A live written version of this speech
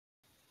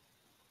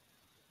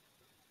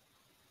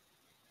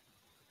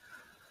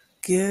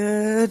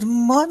Good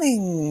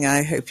morning.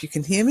 I hope you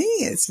can hear me.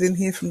 It's Lynn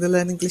here from the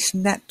Learn English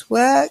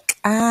Network,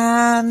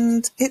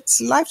 and it's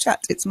live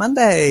chat. It's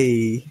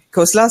Monday. Of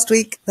course, last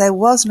week there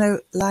was no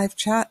live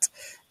chat.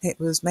 It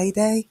was May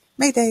Day,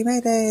 May Day,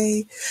 May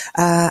Day,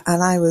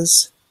 and I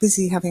was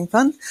busy having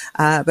fun.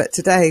 But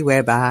today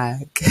we're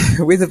back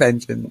with a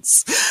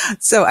vengeance.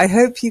 So I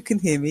hope you can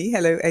hear me.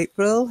 Hello,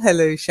 April.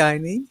 Hello,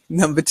 Shiny.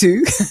 Number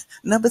 2.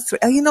 Number 3.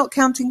 Are you not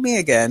counting me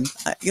again?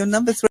 You're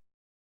number 3.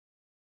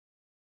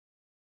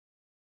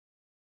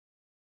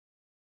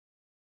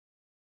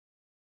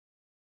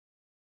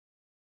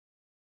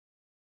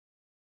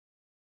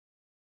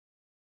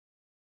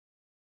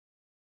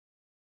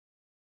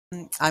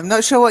 I'm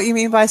not sure what you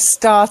mean by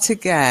start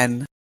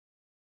again.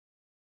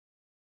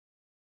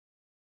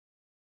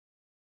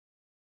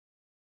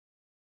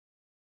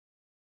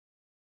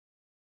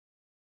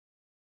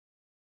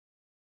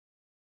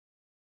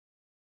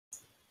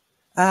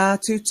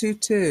 Two, two,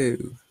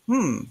 two.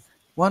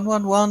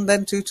 111,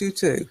 then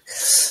 222.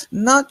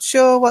 Not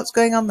sure what's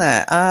going on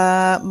there.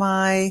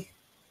 My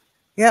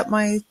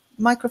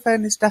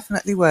microphone is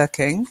definitely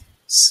working.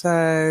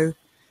 So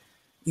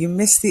you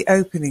missed the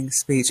opening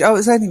speech. Oh, it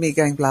was only me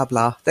going blah,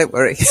 blah. Don't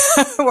worry.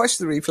 Watch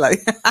the replay.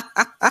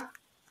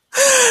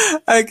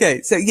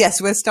 Okay, so yes,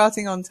 we're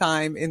starting on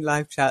time in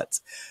live chat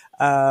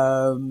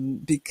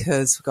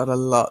because we've got a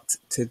lot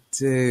to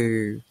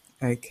do.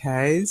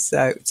 Okay,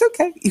 so it's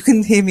okay. You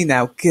can hear me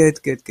now.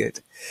 Good, good,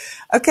 good.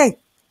 Okay.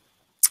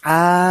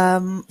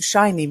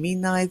 Shiny, me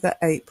neither,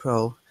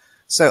 April.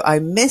 So I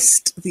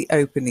missed the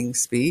opening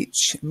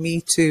speech. Me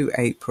too,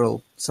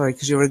 April. Sorry,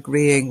 because you're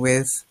agreeing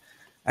with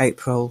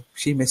April.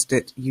 She missed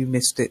it. You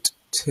missed it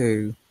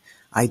too.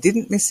 I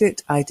didn't miss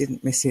it. I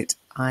didn't miss it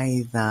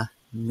either.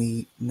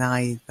 Me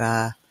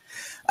neither.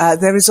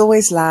 There is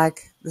always lag.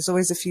 There's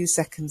always a few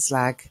seconds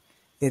lag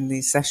in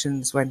these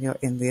sessions when you're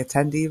in the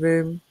attendee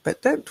room,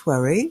 but don't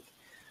worry.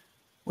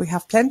 We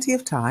have plenty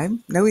of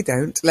time. No, we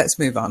don't. Let's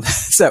move on.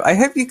 So I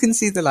hope you can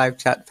see the live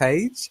chat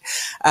page.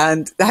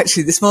 And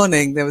actually this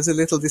morning there was a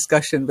little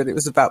discussion, but it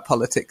was about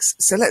politics.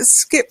 So let's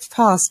skip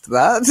past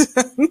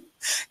that.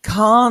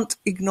 Can't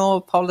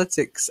ignore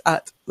politics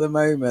at the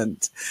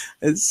moment.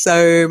 There's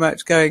so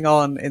much going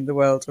on in the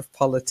world of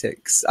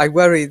politics. I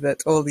worry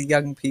that all the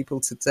young people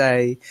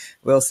today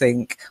will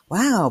think,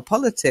 wow,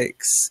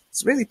 politics,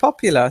 it's really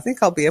popular. I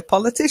think I'll be a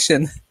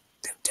politician.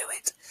 Don't do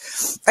it.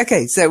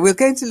 Okay, so we're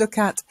going to look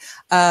at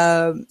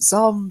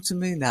Zom to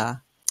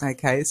Muna.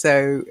 Okay,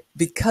 so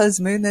because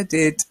Muna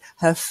did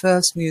her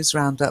first news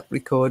roundup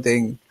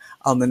recording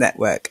on the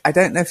network, I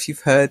don't know if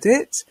you've heard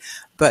it,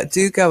 but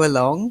do go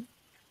along.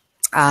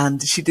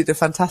 And she did a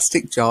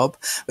fantastic job.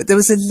 But there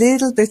was a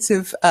little bit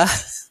of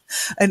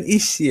an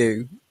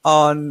issue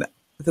on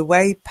the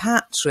way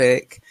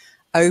Patrick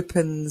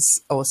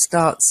opens or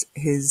starts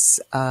his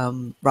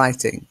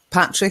writing.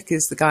 Patrick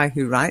is the guy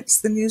who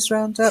writes the news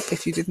roundup,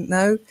 if you didn't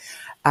know.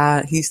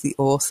 He's the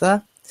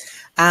author.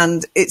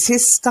 And it's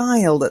his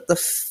style that the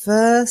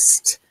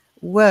first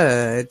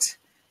word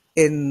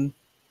in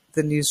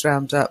the news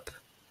roundup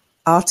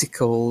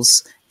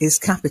articles is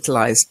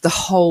capitalized, the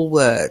whole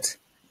word.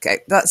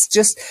 Okay, that's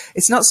just,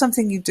 it's not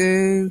something you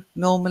do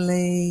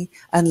normally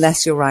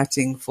unless you're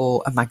writing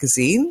for a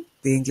magazine.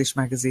 The English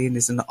magazine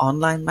is an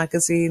online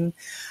magazine.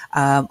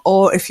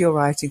 Or if you're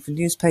writing for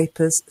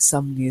newspapers,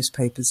 some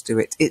newspapers do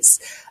it. It's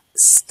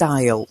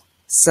style.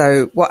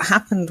 So what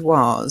happened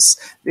was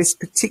this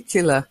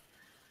particular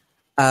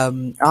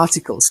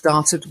article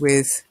started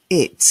with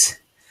it,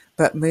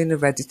 but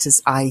Muna read it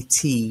as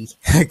IT.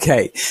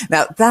 Okay,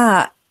 now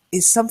that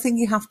is something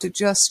you have to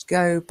just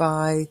go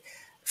by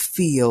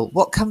feel.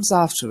 What comes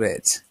after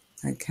it?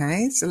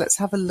 Okay, so let's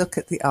have a look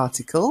at the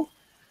article.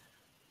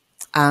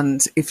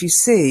 And if you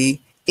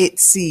see, it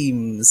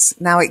seems.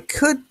 Now it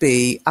could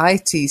be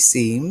IT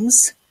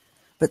seems,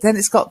 but then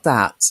it's got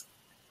that.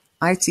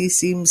 IT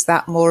seems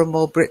that more and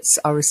more Brits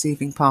are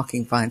receiving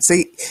parking fines. So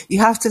you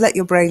have to let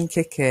your brain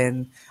kick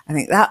in. I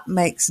think that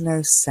makes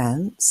no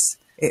sense.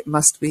 It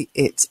must be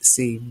it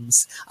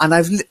seems. And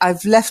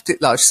I've left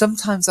it large.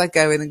 Sometimes I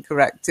go in and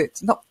correct it.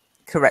 Not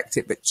correct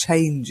it, but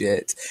change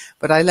it.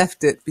 But I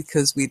left it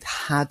because we'd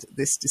had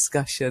this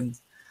discussion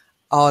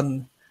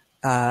on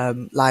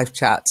live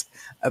chat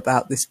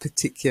about this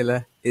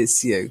particular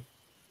issue.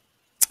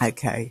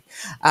 Okay.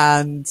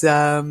 And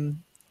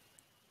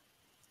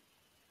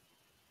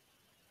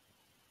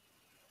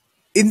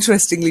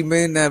interestingly,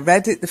 Muna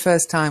read it the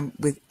first time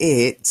with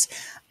it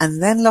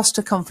and then lost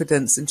her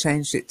confidence and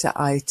changed it to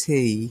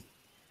IT.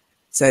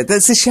 So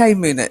that's a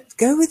shame, Muna.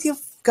 Go with your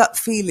gut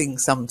feeling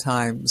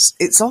sometimes.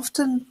 It's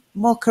often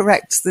more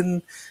correct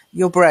than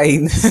your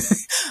brain.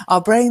 Our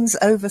brains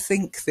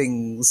overthink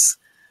things.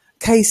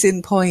 Case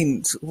in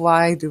point,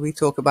 why do we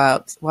talk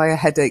about why are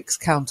headaches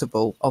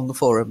countable on the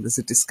forum? There's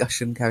a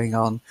discussion going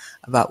on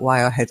about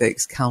why are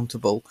headaches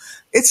countable.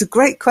 It's a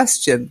great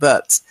question,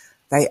 but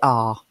they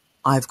are.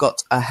 I've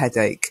got a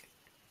headache.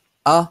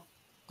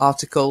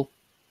 Article,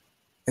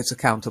 it's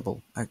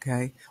accountable.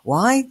 Okay.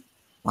 Why?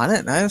 I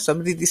don't know.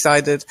 Somebody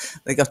decided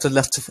they got a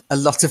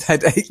lot of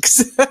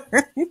headaches.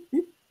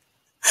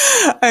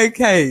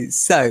 Okay,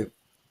 so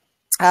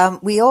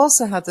we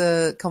also had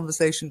a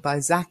conversation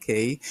by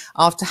Zaki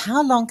after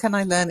how long can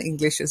I learn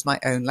English as my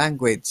own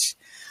language?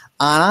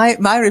 And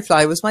my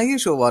reply was my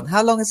usual one.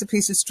 How long is a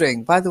piece of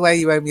string? By the way,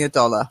 you owe me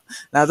 $1.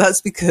 Now that's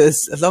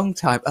because a long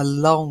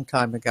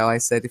time ago, I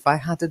said, if I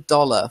had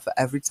 $1 for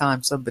every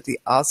time somebody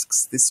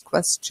asks this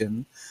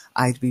question,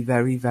 I'd be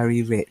very,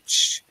 very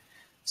rich.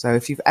 So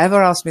if you've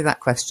ever asked me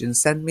that question,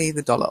 send me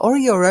the dollar or a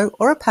euro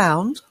or a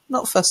pound,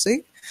 not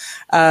fussy.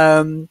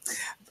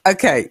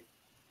 Okay.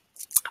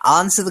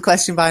 Answer the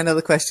question by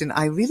another question.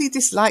 I really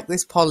dislike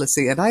this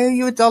policy and I owe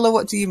you $1.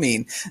 What do you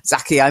mean?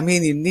 Zaki, I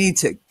mean you need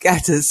to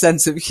get a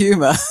sense of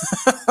humour.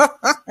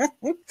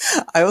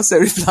 I also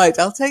replied,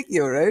 I'll take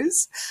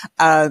euros.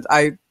 And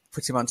I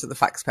put him onto the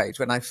facts page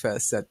when I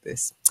first said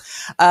this.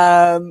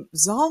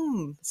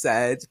 Zom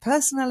said,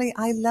 personally,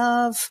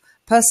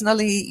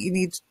 you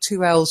need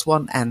 2 L's,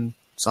 1 N,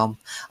 Zom.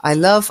 I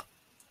love,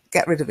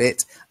 get rid of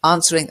it,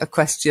 answering a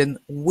question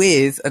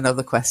with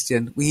another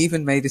question. We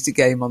even made it a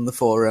game on the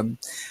forum.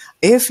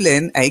 If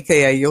Lynn,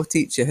 aka your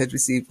teacher, had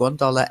received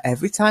 $1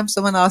 every time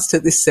someone asked her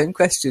this same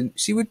question,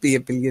 she would be a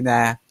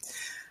billionaire.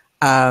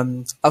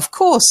 Of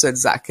course, said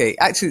Zaki.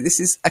 Actually, this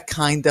is a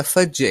kind of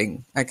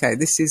fudging. Okay,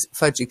 this is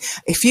fudging.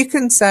 If you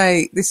can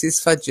say this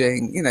is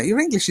fudging, you know, your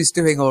English is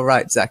doing all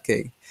right,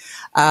 Zaki.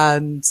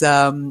 And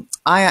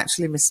I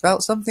actually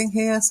misspelt something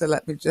here, so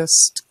let me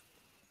just,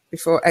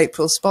 before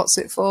April spots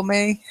it for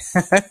me.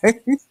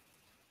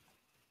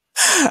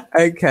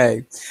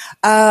 Okay.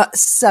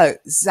 So,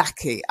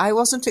 Zaki, I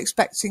wasn't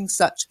expecting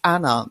such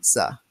an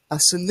answer. A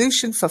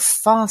solution for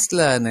fast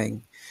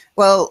learning.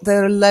 Well,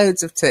 there are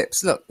loads of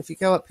tips. Look, if you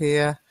go up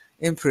here,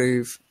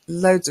 improve,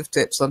 loads of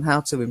tips on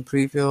how to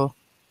improve your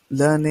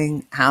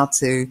learning, how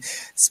to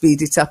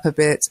speed it up a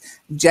bit.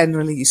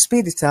 Generally, you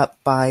speed it up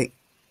by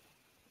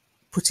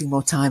putting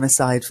more time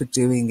aside for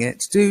doing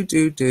it.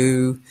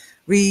 Do.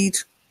 Read,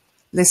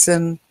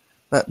 listen,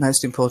 but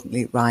most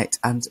importantly, write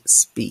and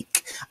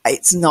speak.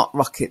 It's not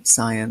rocket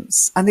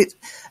science. And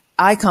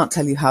I can't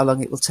tell you how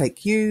long it will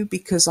take you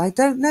because I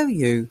don't know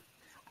you.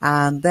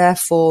 And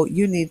therefore,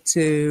 you need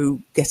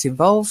to get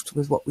involved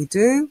with what we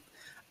do.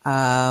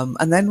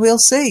 And then we'll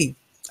see.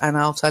 And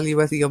I'll tell you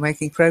whether you're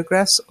making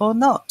progress or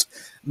not.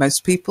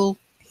 Most people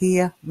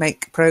here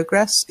make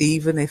progress,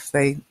 even if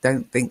they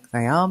don't think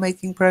they are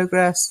making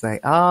progress.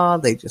 They are,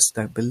 they just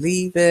don't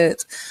believe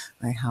it.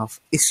 They have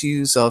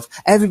issues of,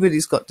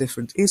 everybody's got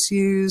different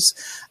issues.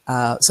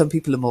 Some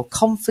people are more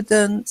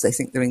confident. They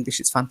think their English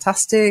is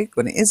fantastic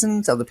when it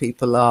isn't. Other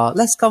people are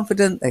less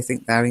confident. They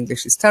think their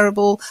English is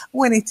terrible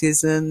when it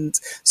isn't.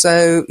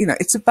 So, you know,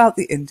 it's about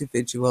the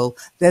individual.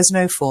 There's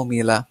no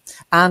formula.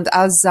 And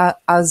as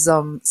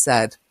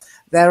said,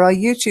 there are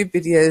YouTube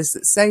videos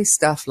that say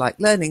stuff like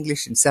learn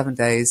English in 7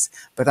 days,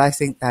 but I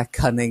think they're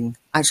cunning.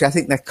 Actually, I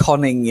think they're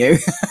conning you.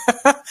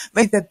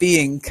 Maybe they're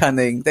being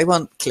cunning. They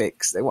want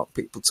clicks. They want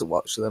people to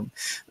watch them.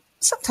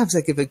 Sometimes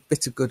they give a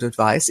bit of good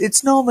advice.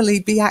 It's normally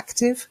be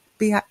active,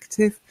 be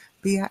active,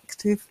 be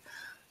active.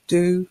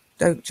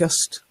 Don't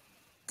just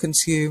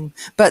consume.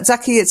 But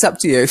Zaki, it's up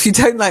to you. If you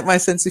don't like my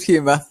sense of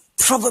humour,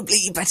 probably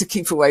you better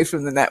keep away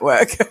from the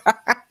network.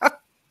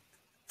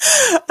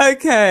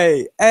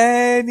 Okay,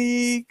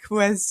 any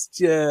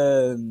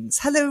questions?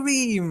 Hello,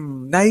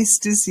 Reem. Nice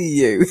to see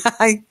you.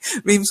 Hi,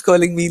 Reem's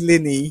calling me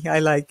Linny. I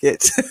like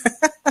it.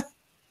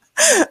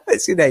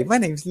 What's your name? My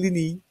name's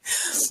Linny.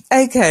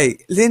 Okay,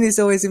 Lynn is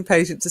always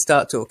impatient to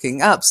start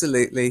talking.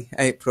 Absolutely,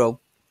 April.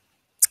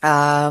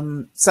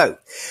 So,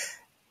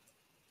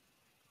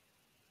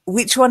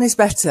 which one is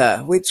better?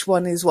 Which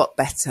one is what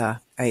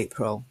better,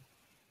 April?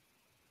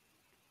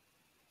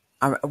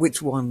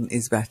 Which one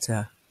is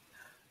better?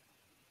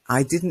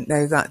 I didn't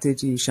know that,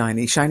 did you,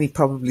 Shiny? Shiny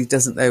probably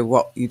doesn't know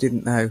what you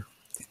didn't know.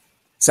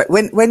 So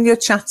when you're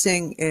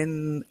chatting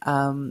in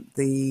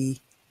the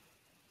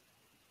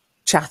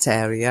chat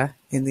area,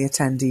 in the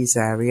attendees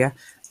area,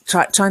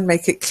 try and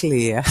make it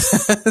clear.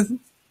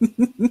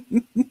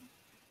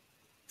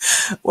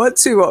 What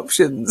 2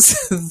 options?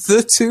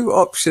 The 2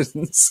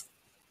 options.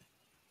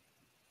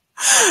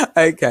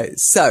 Okay,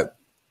 so,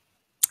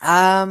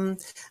 and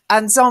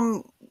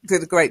Zom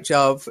did a great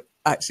job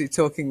actually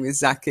talking with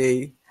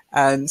Zaki.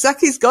 And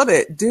Zaki's got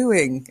it,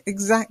 doing,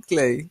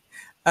 exactly.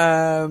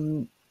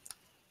 And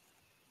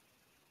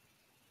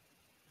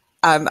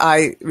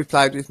I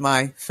replied with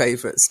my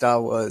favourite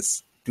Star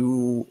Wars,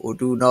 do or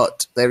do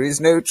not, there is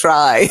no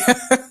try.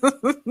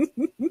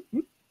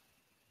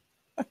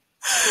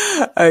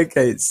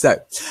 Okay,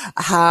 so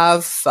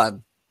have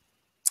fun.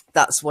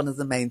 That's one of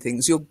the main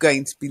things. You're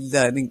going to be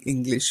learning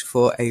English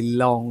for a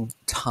long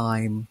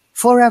time,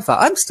 forever.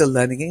 I'm still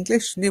learning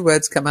English. New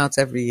words come out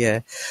every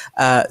year.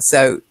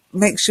 So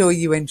make sure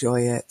you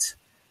enjoy it.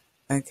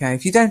 Okay,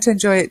 if you don't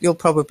enjoy it, you'll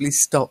probably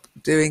stop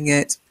doing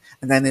it.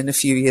 And then in a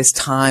few years'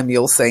 time,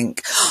 you'll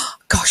think, oh,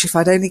 gosh, if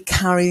I'd only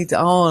carried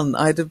on,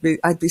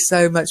 I'd be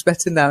so much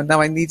better now. Now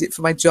I need it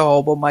for my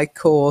job or my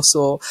course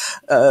or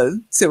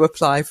to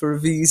apply for a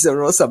visa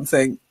or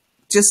something.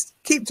 just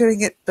keep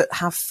doing it, but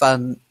have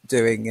fun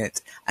doing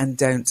it, and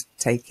don't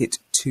take it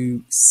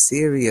too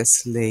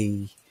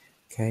seriously.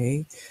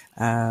 Okay.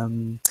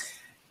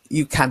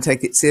 You can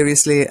take it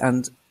seriously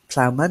and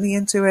plow money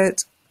into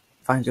it.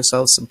 Find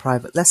yourself some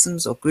private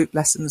lessons or group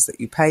lessons that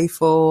you pay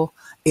for.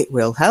 It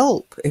will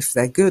help if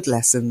they're good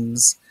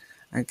lessons.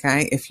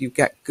 Okay. If you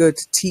get good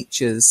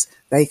teachers,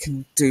 they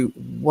can do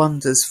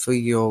wonders for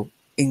your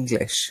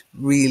English.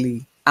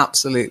 Really,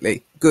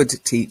 absolutely good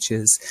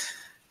teachers.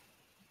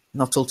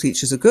 Not all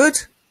teachers are good.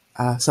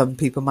 Some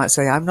people might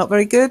say I'm not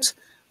very good,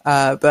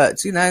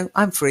 but you know,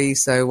 I'm free,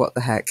 so what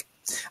the heck.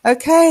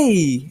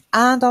 Okay,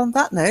 and on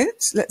that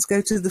note, let's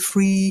go to the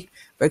free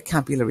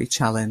vocabulary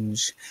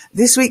challenge.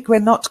 This week we're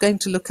not going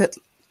to look at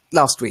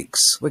last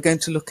week's. We're going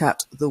to look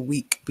at the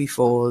week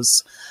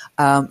before's.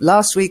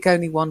 Last week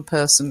only one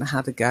person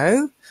had a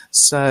go,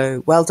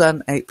 so well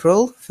done,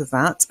 April, for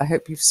that. I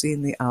hope you've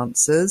seen the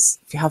answers.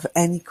 If you have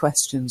any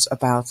questions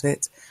about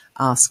it,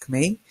 ask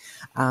me.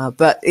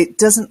 But it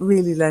doesn't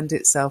really lend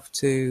itself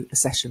to a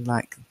session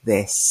like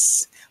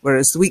this.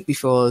 Whereas the week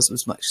before's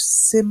was much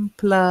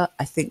simpler.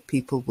 I think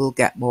people will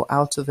get more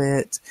out of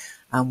it,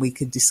 and we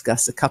can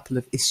discuss a couple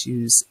of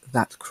issues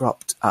that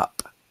cropped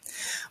up.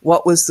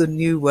 What was the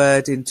new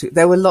word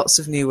there were lots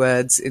of new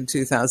words in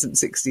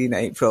 2016,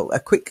 April. A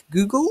quick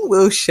Google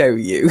will show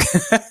you.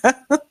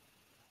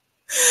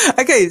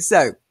 Okay,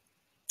 so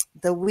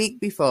the week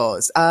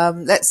before's.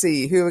 Let's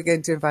see who we're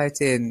going to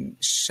invite in.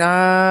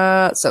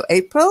 So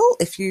April,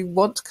 if you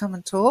want to come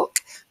and talk,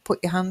 put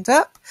your hand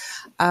up.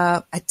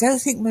 I don't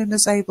think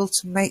Muna's able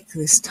to make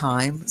this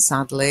time,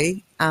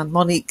 sadly, and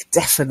Monique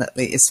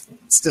definitely is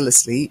still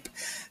asleep.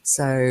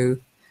 So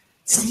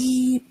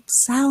sleep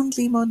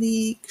soundly,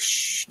 Monique.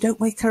 Shh, don't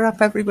wake her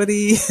up,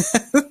 everybody.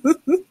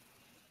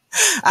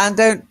 And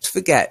don't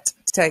forget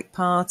to take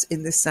part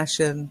in this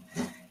session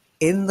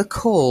in the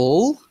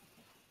call.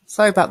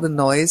 Sorry about the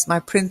noise. My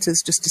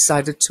printer's just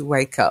decided to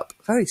wake up.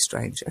 Very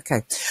strange.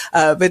 Okay.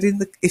 But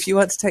if you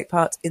want to take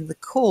part in the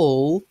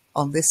call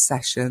on this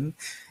session,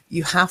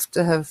 you have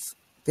to have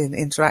been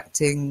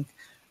interacting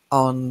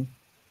on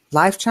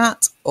live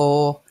chat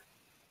or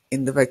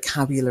in the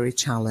vocabulary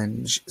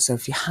challenge. So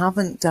if you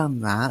haven't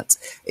done that,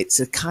 it's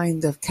a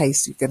kind of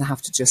case you're going to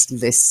have to just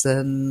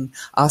listen,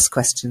 ask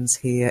questions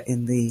here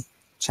in the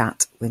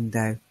chat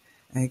window.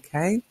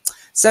 Okay.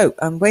 So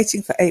I'm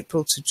waiting for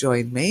April to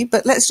join me,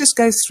 but let's just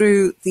go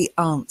through the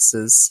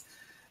answers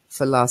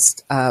for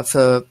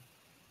the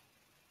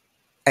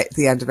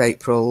end of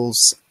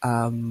April's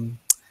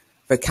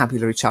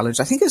vocabulary challenge.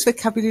 I think it was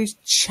vocabulary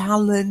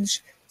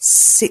challenge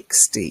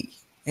 60.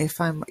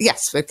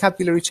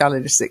 Vocabulary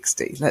challenge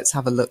 60. Let's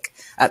have a look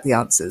at the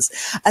answers.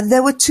 And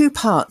there were two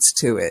parts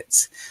to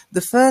it.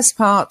 The first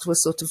part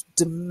was sort of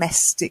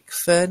domestic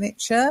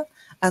furniture,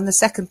 and the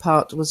second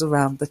part was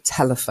around the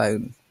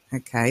telephone.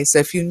 Okay, so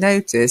if you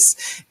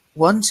notice,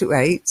 1 to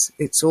 8,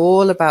 it's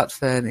all about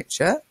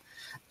furniture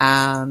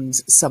and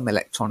some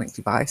electronic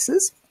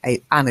devices,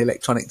 an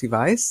electronic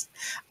device.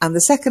 And the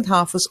second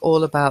half was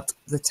all about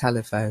the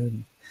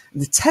telephone.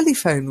 And the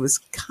telephone was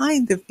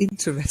kind of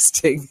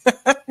interesting,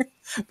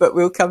 but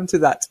we'll come to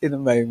that in a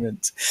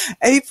moment.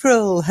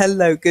 April,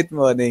 hello, good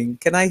morning.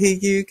 Can I hear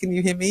you? Can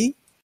you hear me?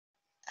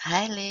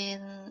 Hi,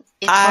 Lynn.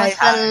 It was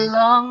a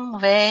long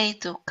way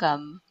to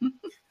come.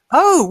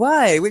 Oh,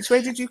 why? Which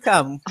way did you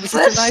come? Was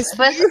it a nice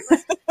view?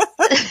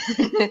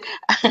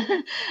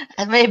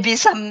 Maybe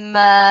some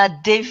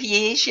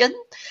deviation.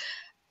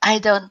 I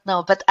don't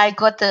know, but I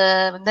got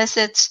a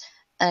message.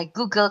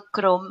 Google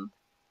Chrome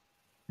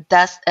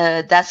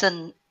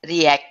doesn't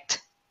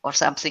react or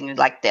something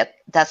like that.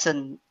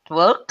 Doesn't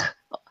work.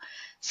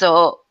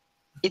 So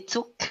it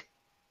took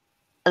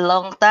a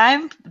long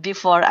time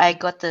before I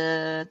got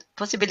the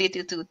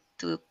possibility to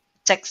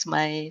test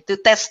my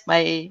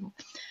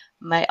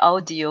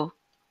audio.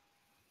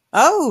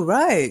 Oh,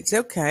 right.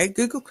 Okay.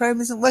 Google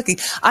Chrome isn't working.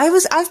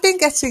 I've been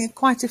getting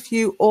quite a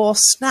few or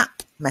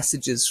snap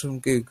messages from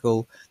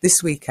Google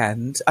this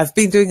weekend. I've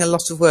been doing a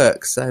lot of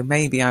work, so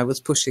maybe I was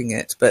pushing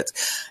it, but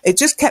it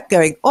just kept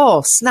going,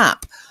 oh,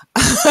 snap.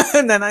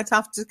 And then I'd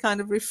have to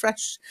kind of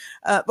refresh.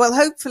 Well,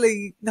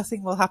 hopefully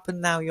nothing will happen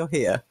now you're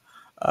here.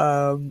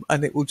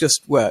 And it will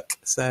just work.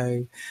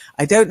 So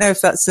I don't know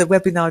if that's a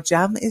Webinar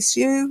Jam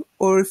issue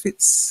or if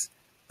it's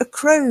a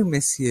Chrome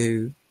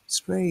issue.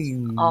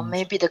 Strange. Or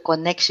maybe the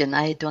connection,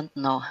 I don't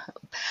know.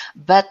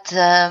 But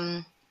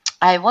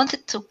I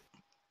wanted to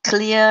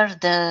clear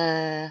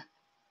the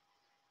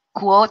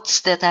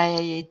quotes that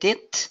I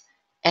did.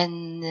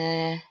 And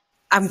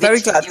I'm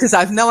very glad because I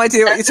have no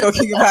idea what you're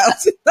talking about.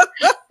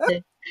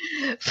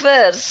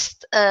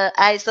 First, I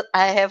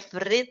have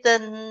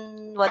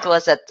written, what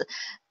was it?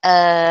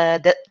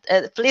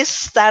 Please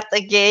start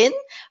again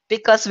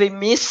because we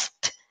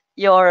missed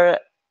your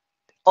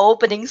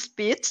opening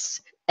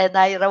speech. And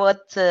I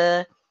wrote,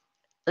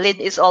 Lynn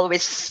is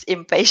always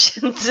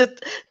impatient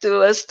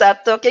to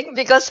start talking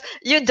because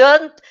you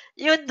don't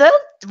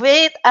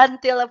wait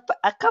until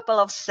a couple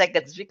of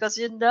seconds because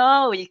we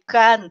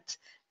can't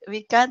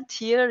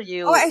hear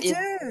you. Oh, I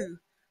do.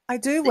 I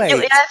do You wait.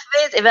 have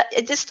wait, but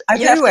it just I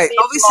you have do to wait. wait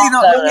Obviously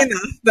not long longer.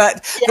 enough,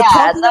 but the Yeah, now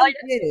problem you have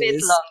to wait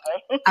is,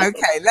 longer.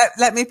 okay,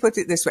 let me put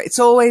it this way. It's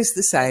always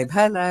the same.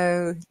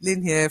 Hello,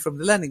 Lynn here from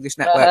the Learn English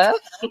Network.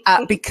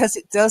 Because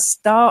it does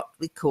start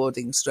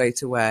recording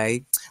straight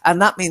away.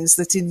 And that means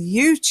that in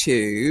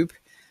YouTube,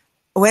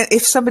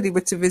 if somebody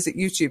were to visit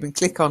YouTube and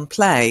click on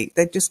play,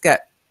 they'd just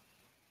get,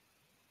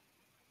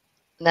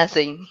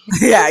 Nothing.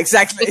 yeah,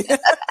 exactly.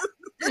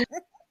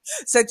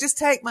 So just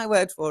take my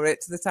word for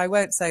it that I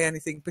won't say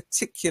anything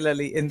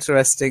particularly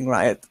interesting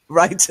right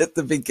at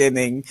the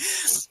beginning.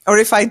 Or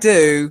if I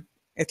do,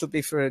 it'll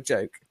be for a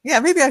joke. Yeah,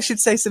 maybe I should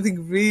say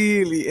something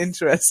really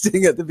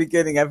interesting at the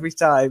beginning every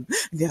time.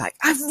 And you're like,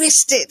 I've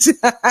missed it.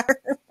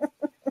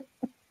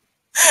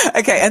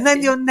 Okay, and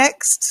then your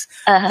next...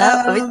 Which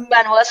one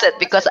was it?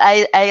 Because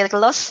I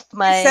lost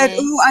my... You said,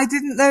 oh, I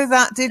didn't know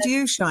that, did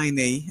you,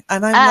 Shiny?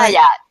 And I'm like,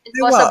 yeah,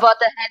 it was what? about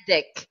a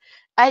headache.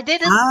 I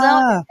didn't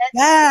know that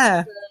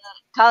yeah.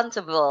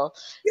 countable.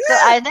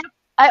 Yeah. So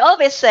I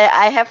always say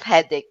I have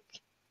headache.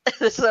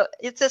 So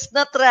it's just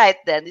not right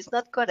then. It's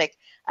not correct.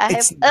 I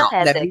have a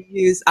headache. Let me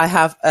use, I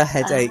have a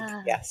headache.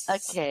 Yes.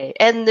 Okay.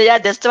 And yeah,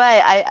 that's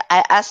why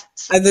I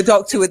asked. And the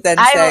doctor would then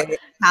say,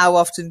 how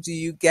often do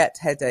you get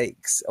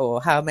headaches?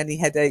 Or how many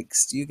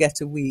headaches do you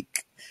get a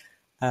week?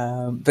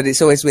 But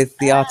it's always with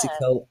the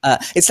article.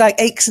 It's like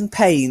aches and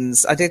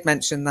pains. I did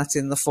mention that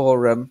in the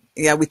forum.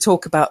 Yeah, we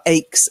talk about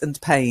aches and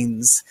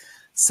pains.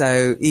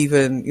 So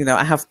even, you know,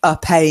 I have a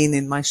pain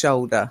in my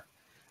shoulder.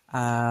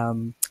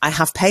 I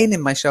have pain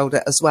in my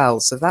shoulder as well.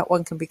 So that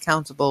one can be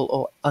countable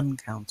or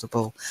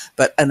uncountable.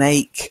 But an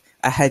ache,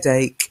 a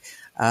headache,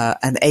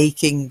 an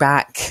aching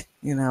back,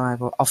 you know,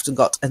 I've often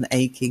got an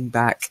aching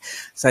back.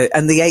 So,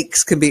 and the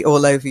aches can be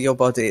all over your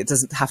body. It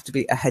doesn't have to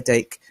be a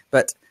headache,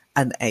 but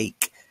an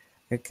ache.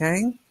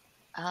 Okay.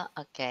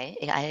 Okay.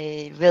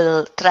 I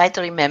will try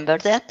to remember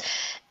that.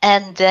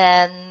 And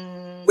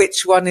then,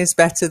 which one is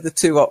better? The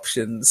two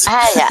options.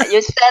 Yeah,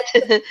 you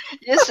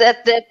said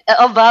that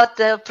about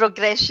the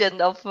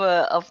progression of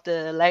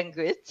the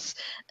language.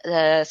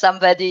 Some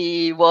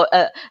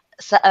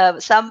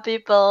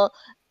people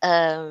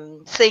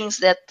thinks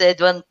that they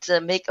don't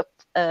make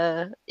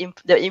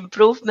the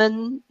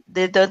improvement.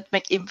 They don't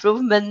make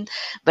improvement,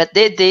 but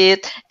they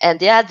did, and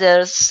the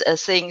others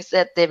thinks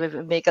that they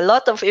will make a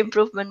lot of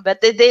improvement, but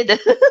they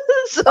didn't.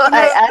 So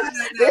I asked.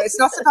 No, it's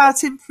not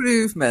about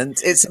improvement.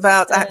 It's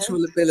about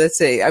actual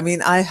ability. I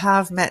mean, I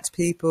have met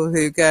people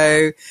who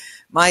go,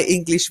 "My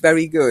English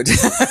very good," and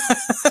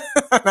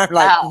I'm like,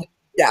 wow.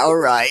 Yeah, all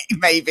right,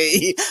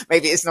 maybe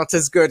it's not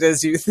as good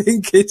as you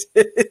think it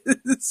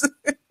is.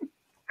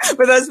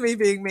 But that's me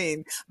being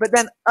mean. But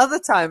then other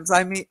times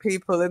I meet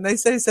people and they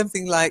say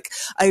something like,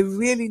 I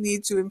really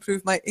need to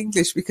improve my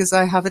English because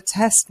I have a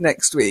test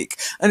next week.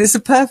 And it's a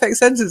perfect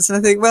sentence. And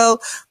I think,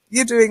 well,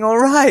 you're doing all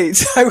right.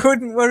 I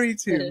wouldn't worry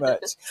too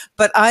much.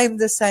 But I'm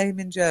the same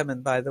in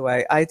German, by the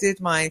way. I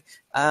did my,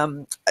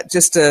 I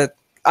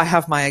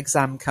have my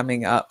exam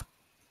coming up.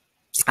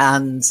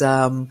 And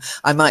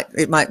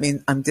it might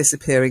mean I'm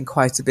disappearing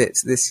quite a bit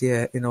this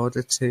year in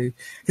order to,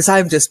 because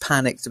I'm just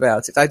panicked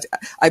about it.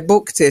 I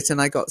booked it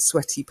and I got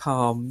sweaty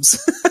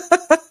palms.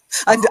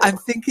 I'm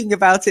thinking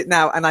about it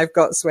now and I've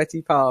got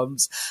sweaty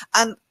palms.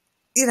 And,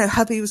 you know,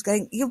 hubby was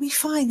going, you'll be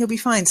fine, you'll be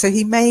fine. So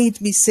he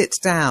made me sit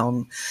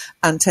down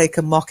and take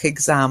a mock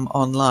exam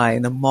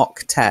online, a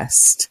mock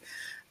test.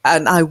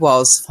 And I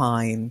was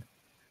fine.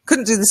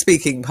 Couldn't do the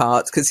speaking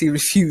part because he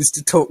refused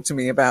to talk to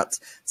me about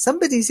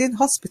somebody's in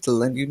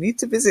hospital and you need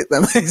to visit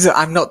them. So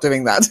I'm not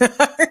doing that.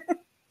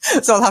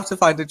 So I'll have to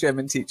find a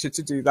German teacher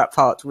to do that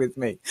part with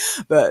me.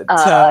 But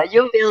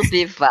you will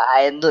be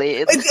fine,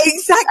 Lynn.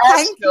 Exactly.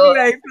 Thank you,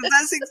 April.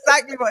 That's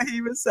exactly what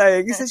he was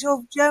saying. He says,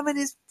 your German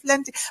is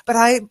plenty, but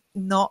I'm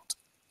not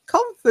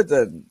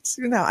confident.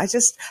 You know, I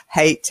just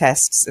hate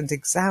tests and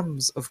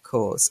exams, of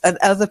course. And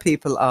other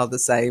people are the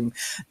same.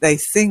 They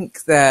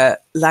think their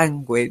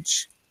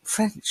language,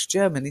 French,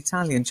 German,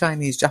 Italian,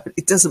 Chinese, Japanese,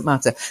 it doesn't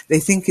matter. They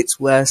think it's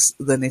worse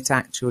than it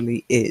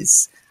actually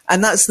is.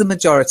 And that's the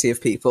majority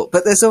of people.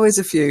 But there's always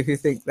a few who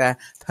think they're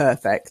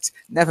perfect,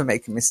 never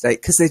make a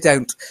mistake, because they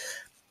don't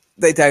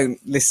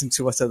listen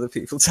to what other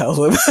people tell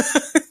them.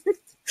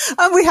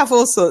 And we have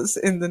all sorts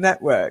in the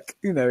network,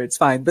 you know, it's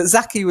fine. But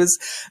Zaki was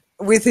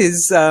with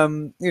his,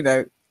 you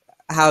know,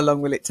 how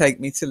long will it take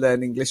me to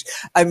learn English?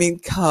 I mean,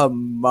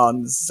 come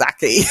on,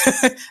 Zaki.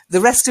 The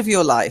rest of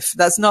your life.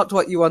 That's not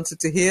what you wanted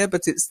to hear,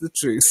 but it's the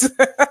truth.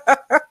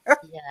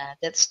 Yeah,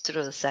 that's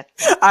true, Zaki.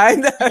 I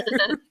know.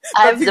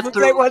 I'm people the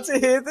proof. don't want to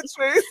hear the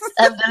truth.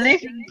 I'm the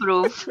living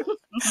proof.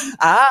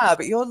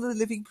 But you're the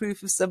living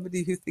proof of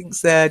somebody who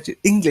thinks their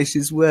English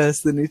is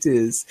worse than it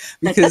is,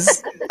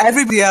 because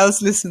everybody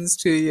else listens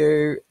to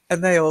you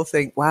and they all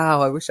think,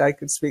 wow, I wish I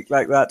could speak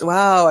like that.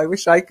 Wow, I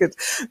wish I could,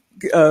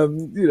 you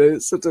know,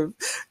 sort of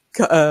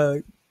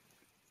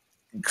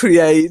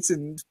create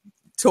and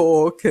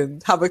talk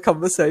and have a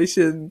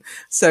conversation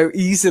so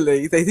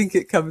easily. They think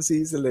it comes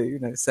easily, you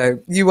know. So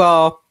you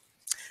are,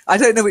 I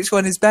don't know which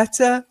one is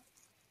better.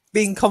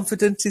 Being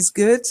confident is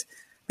good.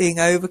 being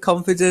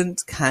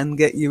overconfident can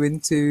get you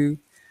into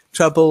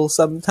trouble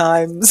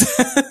sometimes.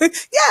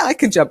 Yeah, I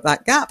can jump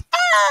that gap.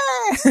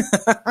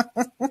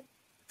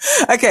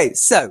 Okay,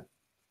 so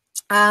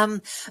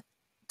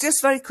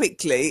just very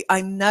quickly,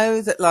 I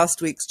know that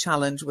last week's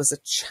challenge was a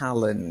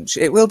challenge.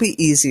 It will be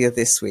easier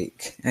this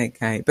week,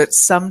 okay? But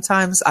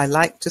sometimes I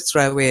like to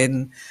throw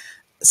in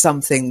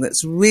something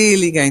that's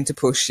really going to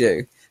push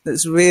you,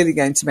 that's really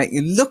going to make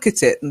you look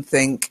at it and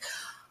think,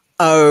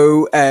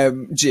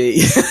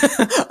 OMG,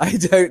 I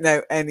don't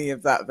know any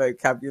of that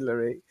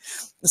vocabulary.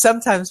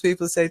 Sometimes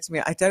people say to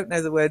me, I don't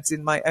know the words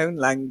in my own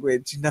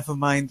language, never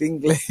mind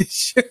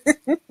English.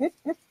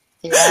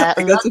 Yeah,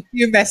 I got a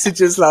few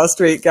messages last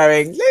week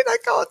going, Lynn, I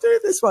can't do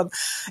this one.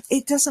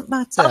 It doesn't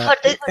matter. oh, for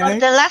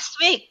the last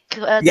week,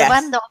 the Yes.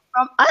 one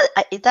from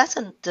it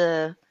doesn't.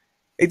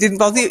 It didn't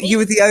bother you. You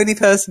were the only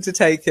person to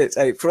take it,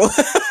 April.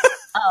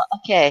 Oh,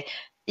 okay.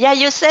 Yeah,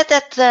 you said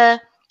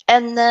that,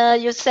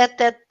 and you said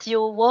that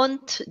you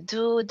won't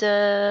do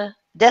that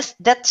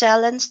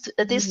challenge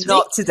this week.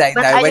 Not today,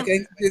 But no. I We're am-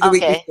 going to do the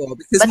week okay. before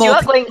because But you more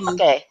are going. people,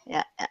 Okay.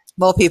 Yeah.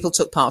 more people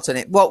took part in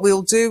it. What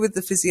we'll do with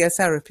the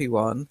physiotherapy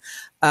one,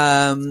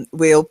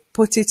 we'll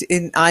put it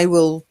in. I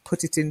will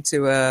put it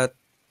into a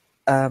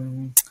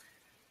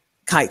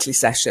Kitely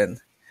session.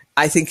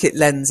 I think it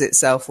lends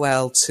itself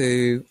well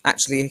to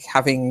actually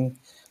having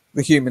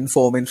the human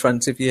form in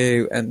front of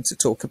you and to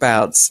talk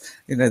about,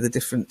 you know, the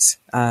different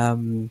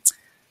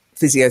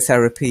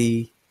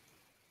physiotherapies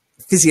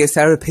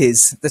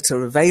that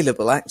are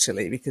available,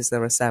 actually, because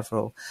there are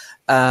several,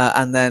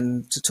 and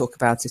then to talk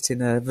about it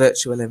in a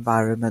virtual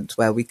environment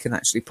where we can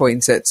actually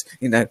point at,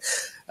 you know,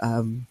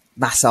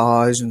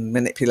 massage and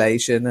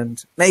manipulation,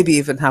 and maybe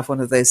even have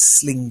one of those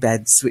sling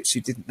beds, which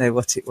you didn't know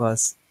what it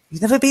was.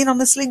 You've never been on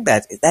a sling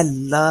bed? They're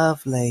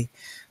lovely.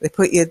 They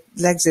put your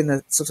legs in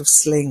a sort of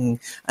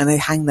sling and they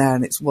hang there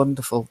and it's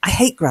wonderful. I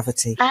hate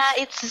gravity.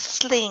 It's a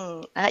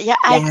sling. Yeah,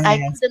 I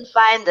couldn't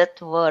find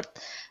that word.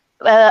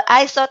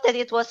 I thought that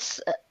it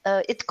was.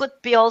 It could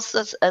be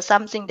also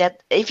something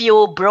that if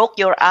you broke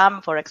your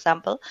arm, for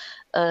example,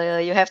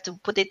 you have to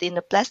put it in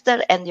a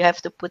plaster and you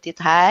have to put it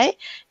high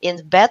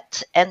in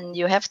bed, and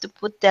you have to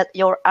put that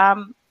your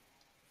arm.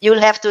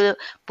 You'll have to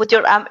put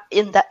your arm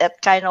in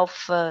that kind of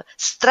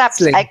straps.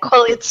 Sling. I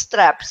call it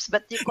straps,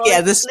 but you call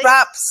it The sling?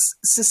 straps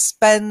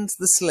suspend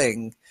the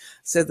sling.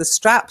 So the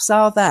straps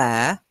are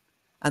there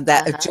and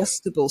they're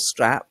adjustable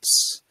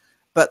straps,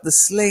 but the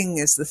sling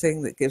is the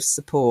thing that gives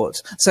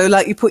support. So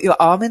like you put your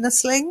arm in a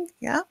sling,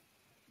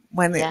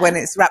 when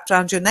it's wrapped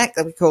around your neck,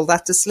 then we call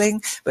that a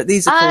sling. But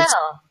these are called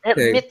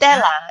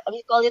mitella.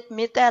 We call it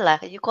mitella.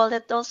 You call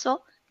it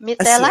also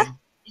mitella? No.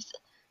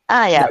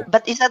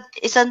 But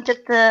isn't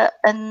it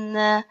an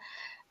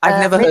I've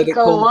never heard it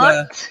called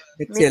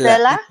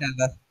mitella?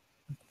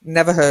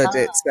 Never heard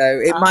it. So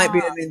it might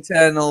be an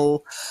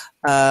internal.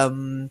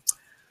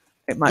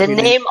 It might the be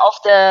name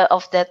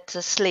of that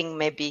sling,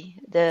 maybe.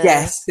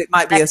 Yes, it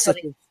might be a sort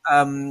of.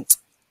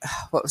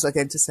 What was I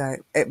going to say?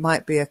 It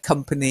might be a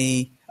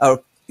company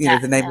or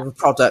the name of a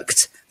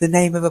product. The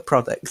name of a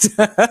product.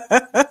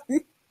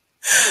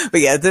 But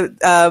yeah, the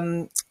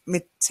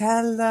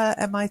Mitella,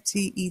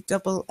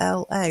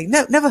 Mitella.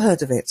 No, never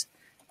heard of it.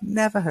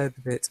 Never heard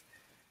of it.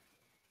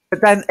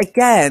 But then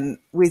again,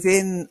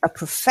 within a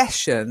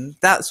profession,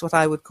 that's what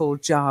I would call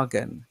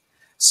jargon.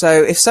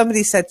 So if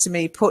somebody said to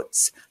me,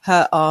 put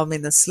her arm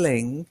in a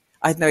sling,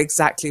 I'd know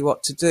exactly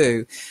what to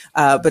do.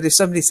 But if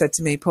somebody said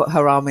to me, put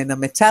her arm in a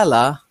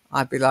mitella,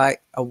 I'd be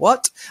like, a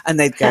what? And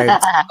they'd go,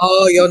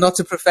 oh, you're not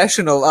a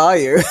professional, are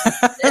you?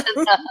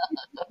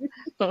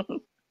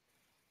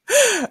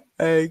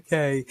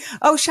 Okay.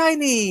 Oh,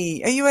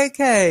 Shiny, are you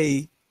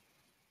okay?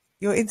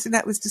 Your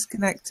internet was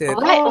disconnected.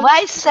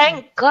 Why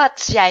thank God,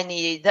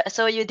 Shiny?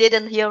 So you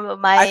didn't hear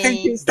my I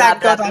think it's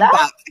thank God I'm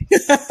back.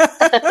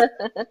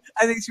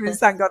 I think she was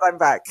thank God I'm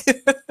back.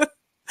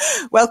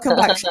 Welcome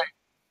back, Shiny.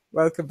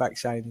 Welcome back,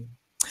 Shiny.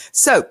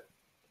 So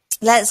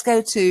let's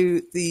go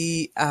to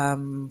the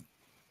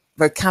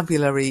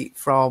vocabulary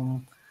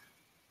from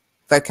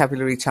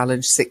Vocabulary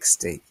Challenge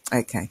 60.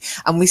 Okay.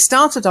 And we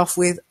started off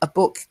with a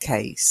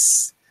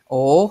bookcase,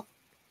 or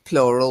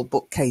plural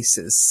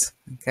bookcases.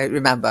 Okay.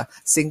 Remember,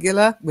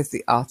 singular with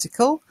the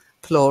article,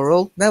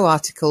 plural, no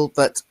article,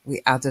 but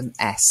we add an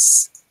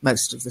S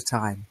most of the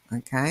time.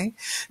 Okay.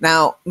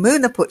 Now,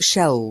 Muna put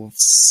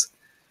shelves.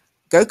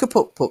 Goka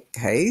put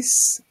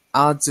bookcase.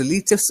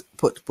 Ardzulitas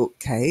put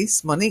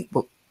bookcase. Monique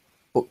put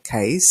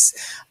bookcase.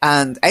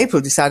 And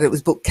April decided it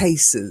was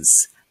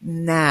bookcases.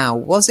 Now,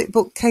 was it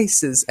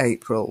bookcases,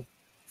 April?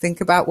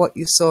 Think about what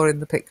you saw in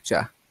the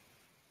picture.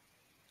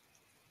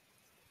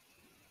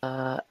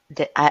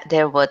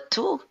 There were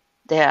two.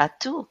 There are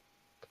two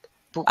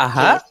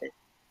bookcases.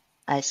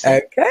 I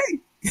said. Okay.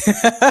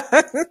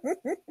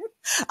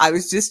 I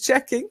was just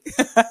checking.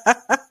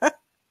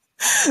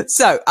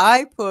 So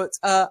I put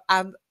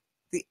and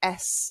the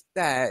S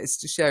there is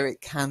to show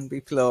it can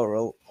be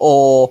plural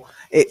or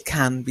it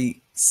can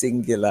be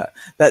singular.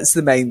 That's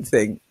the main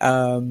thing.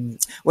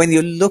 When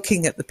you're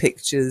looking at the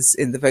pictures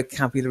in the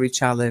vocabulary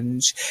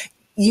challenge,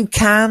 you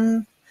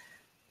can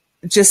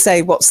just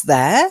say what's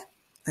there.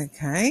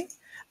 Okay.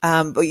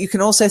 But you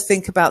can also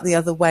think about the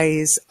other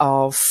ways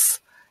of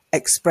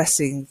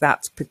expressing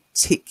that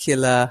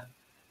particular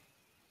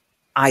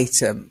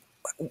item.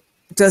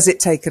 Does it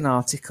take an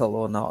article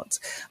or not?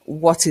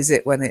 What is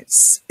it when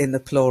it's in the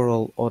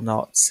plural or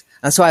not?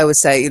 That's why I would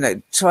say,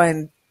 try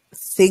and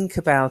think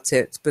about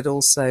it, but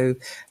also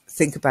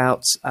think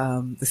about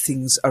the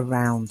things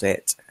around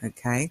it.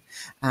 Okay.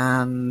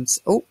 And,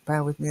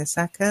 bear with me a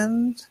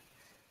second.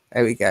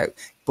 There we go.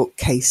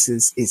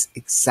 Bookcases is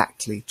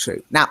exactly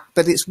true. Now,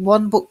 but it's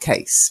one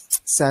bookcase.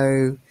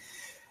 So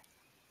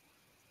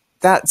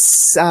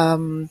that's,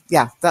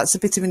 that's a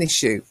bit of an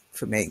issue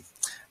for me.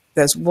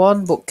 There's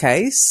one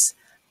bookcase,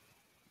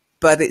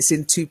 but it's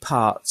in two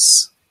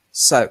parts.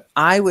 So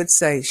I would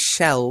say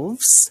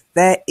shelves.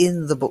 They're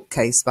in the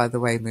bookcase, by the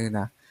way,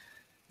 Muna.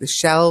 The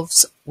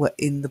shelves were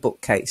in the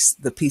bookcase.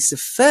 The piece of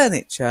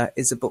furniture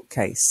is a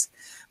bookcase.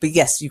 But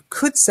yes, you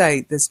could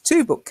say there's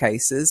two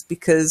bookcases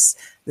because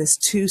there's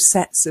two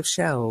sets of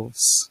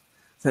shelves.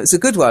 So it's a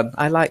good one.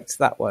 I liked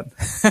that one.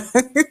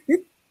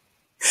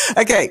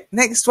 Okay,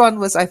 next one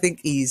was, I think,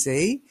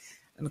 easy.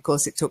 And of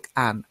course, it took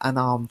an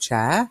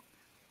armchair.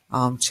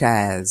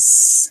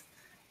 Armchairs.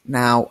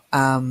 Now,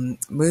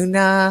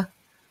 Muna,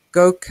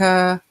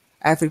 Goka,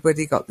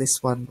 everybody got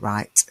this one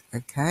right.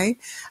 Okay.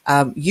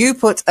 You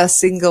put a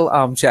single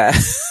armchair.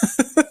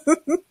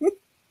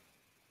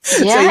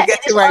 Yeah, so you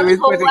get away with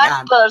putting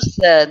one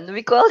person.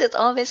 We call it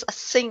always a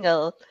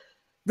single.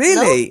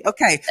 Really? No?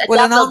 Okay. A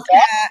well, an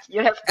armchair.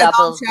 You have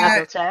double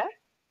chair?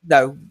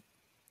 No.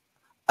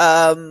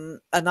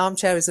 An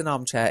armchair is an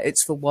armchair.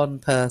 It's for one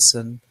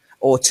person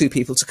or two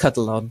people to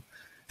cuddle on.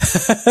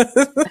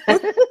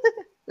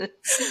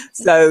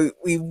 So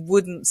we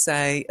wouldn't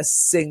say a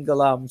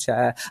single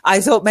armchair. I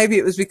thought maybe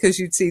it was because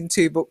you'd seen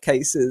two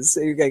bookcases,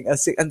 so you're going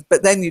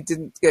but then you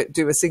didn't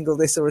do a single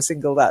this or a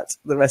single that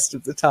the rest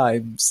of the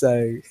time.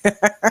 So,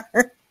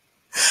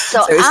 so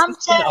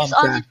armchair is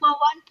only for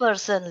one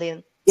person,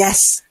 Lynn.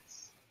 Yes.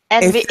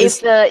 And if it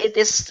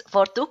is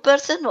for two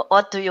person,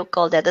 what do you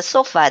call that? A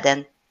sofa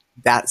then?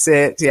 That's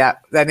it. Yeah.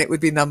 Then it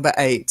would be number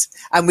 8.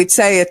 And we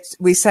say a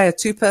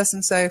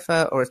 2-person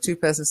sofa or a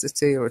 2-person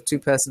settee or a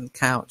 2-person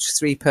couch,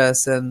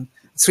 3-person,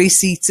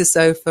 3-seater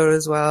sofa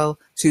as well,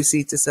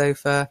 2-seater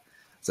sofa.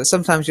 So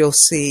sometimes you'll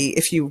see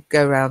if you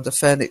go around a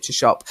furniture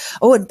shop.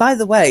 Oh, and by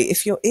the way,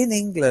 if you're in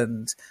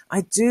England,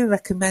 I do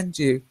recommend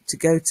you to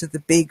go to the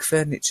big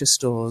furniture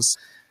stores.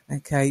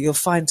 Okay. You'll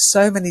find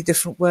so many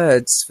different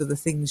words for the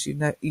things you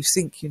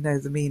think you know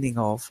the meaning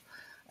of.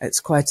 It's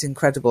quite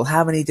incredible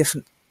how many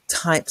different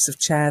types of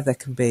chair there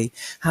can be,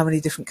 how many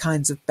different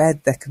kinds of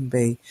bed there can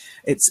be.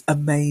 It's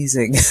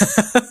amazing.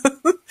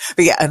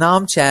 But yeah, an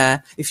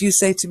armchair. If you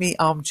say to me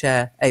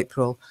armchair,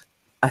 April,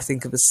 I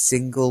think of a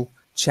single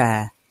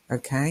chair.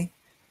 Okay.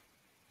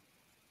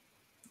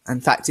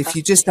 In fact, if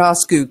you just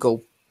ask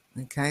Google,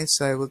 okay,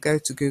 so we'll go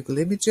to Google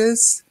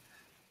Images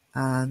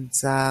and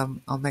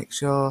I'll make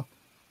sure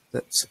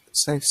that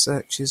Safe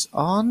Search is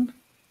on.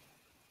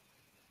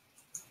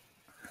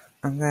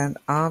 And then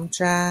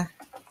armchair.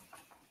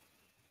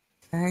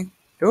 Okay.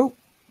 Oh,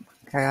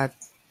 okay. I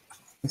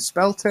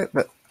misspelt it,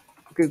 but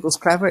Google's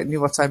clever. It knew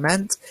what I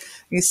meant.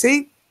 You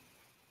see,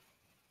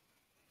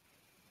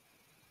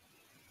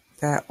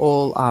 they're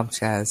all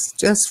armchairs,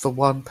 just for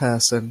one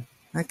person.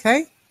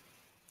 Okay.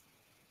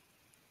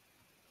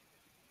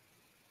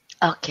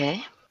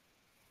 Okay.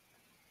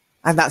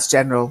 And that's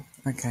general.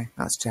 Okay,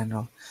 that's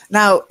general.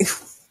 Now,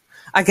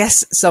 I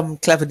guess some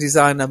clever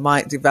designer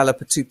might develop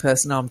a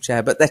 2-person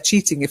armchair, but they're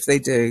cheating if they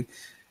do.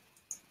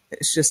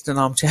 It's just an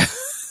armchair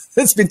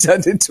that's been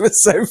turned into a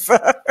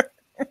sofa.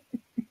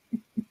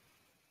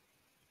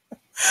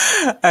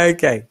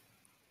 Okay.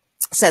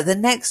 So the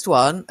next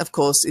one, of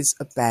course, is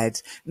a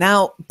bed.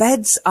 Now,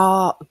 beds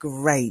are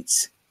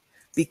great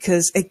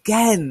because,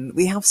 again,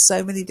 we have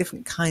so many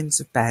different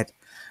kinds of bed.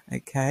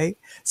 Okay.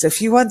 So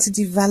if you want to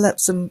develop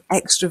some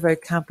extra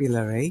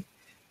vocabulary,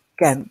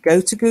 again,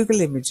 go to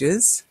Google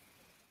Images.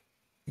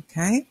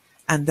 Okay.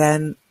 And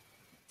then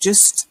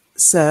just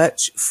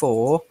search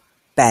for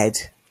bed.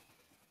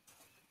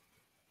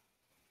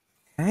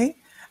 Okay.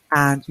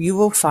 And you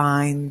will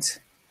find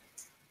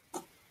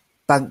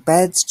bunk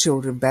beds,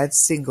 children beds,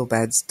 single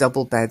beds,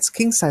 double beds,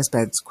 king size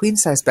beds, queen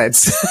size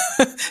beds,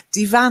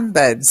 divan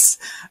beds,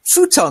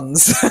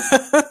 futons.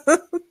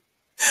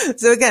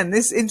 So again,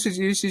 this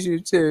introduces you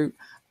to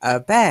a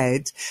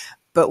bed,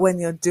 but when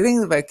you're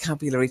doing the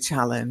vocabulary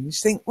challenge,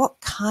 think,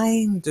 what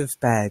kind of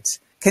bed?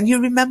 Can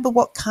you remember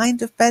what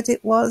kind of bed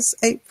it was,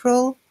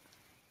 April?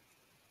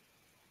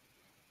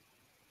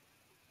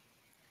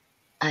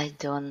 I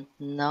don't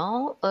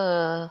know.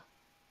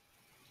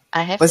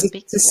 I have Was it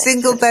a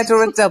single bed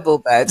or a double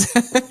bed?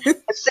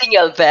 A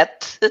single bed.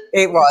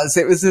 It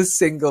was a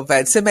single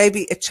bed. So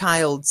maybe a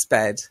child's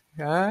bed.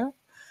 Yeah?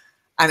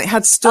 And it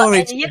had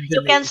storage. And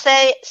you can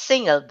say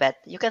single bed.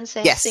 You can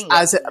say yes, single.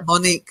 As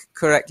Monique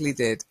correctly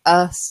did.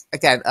 But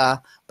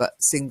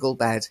single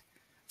bed.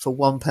 For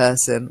one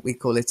person, we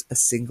call it a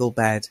single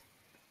bed.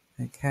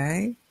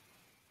 Okay.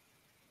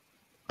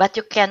 But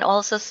you can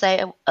also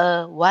say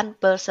a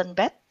one-person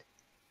bed.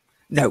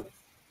 No.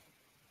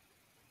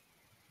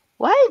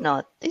 Why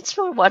not? It's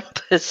for one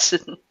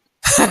person.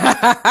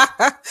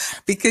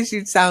 Because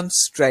you'd sound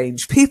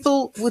strange.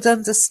 People would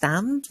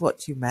understand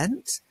what you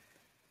meant.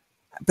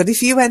 But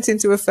if you went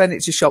into a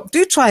furniture shop,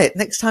 do try it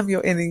next time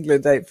you're in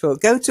England, April.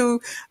 Go to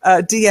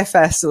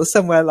DFS or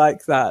somewhere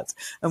like that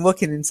and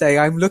walk in and say,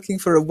 I'm looking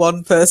for a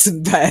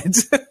one-person bed.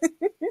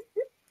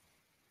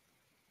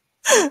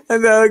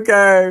 And they'll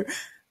go,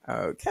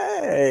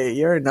 okay,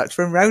 you're not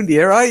from round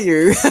here, are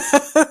you?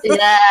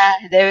 Yeah,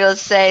 they will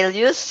say,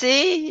 you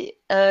see,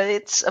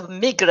 it's a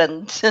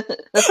migrant.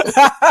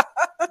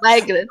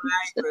 Migrant.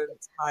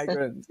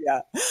 Migrant,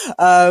 yeah.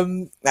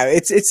 No,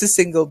 it's a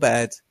single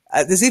bed.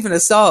 There's even a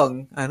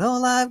song, and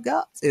all I've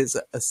got is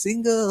a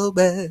single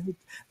bed.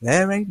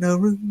 There ain't no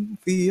room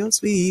for your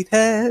sweet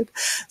head.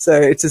 So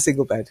it's a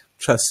single bed.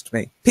 Trust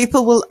me.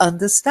 People will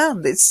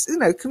understand. It's,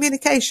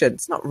 communication.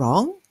 It's not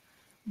wrong,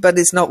 but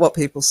it's not what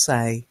people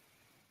say.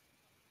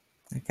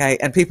 Okay.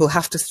 And people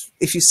have to,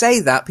 if you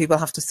say that, people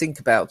have to think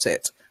about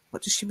it.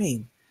 What does she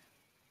mean?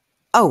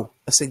 Oh,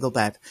 a single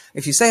bed.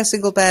 If you say a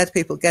single bed,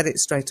 people get it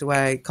straight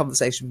away.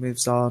 Conversation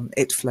moves on.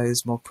 It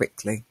flows more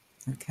quickly.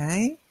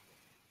 Okay.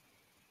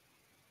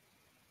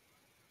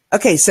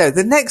 Okay, so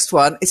the next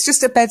one, it's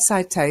just a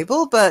bedside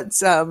table, but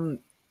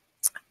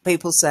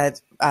people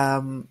said,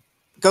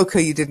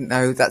 Goka, you didn't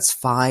know, that's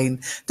fine.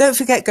 Don't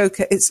forget,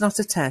 Goka, it's not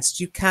a test.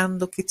 You can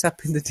look it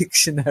up in the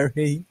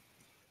dictionary.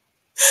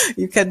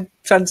 You can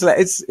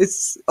translate.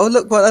 Oh,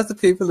 look what other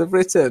people have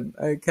written,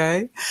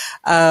 okay?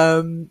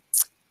 And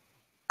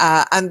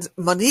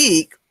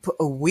Monique put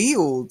a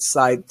wheeled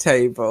side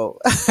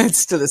table.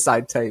 It's still a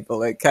side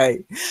table,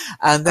 okay?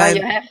 And then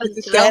you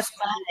haven't read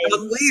mine.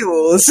 On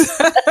wheels.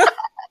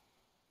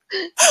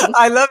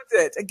 I loved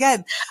it.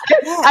 Again,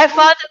 I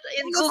found it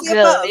in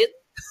Google.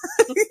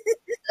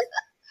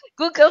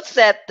 Google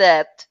said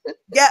that.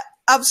 Yeah,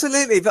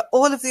 absolutely. But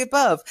all of the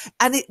above.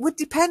 And it would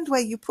depend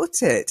where you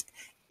put it.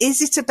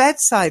 Is it a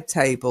bedside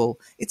table?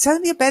 It's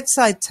only a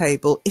bedside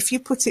table if you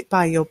put it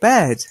by your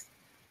bed.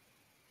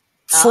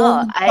 I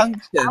won't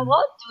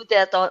do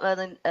that.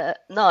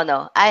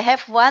 No. I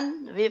have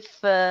one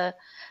with the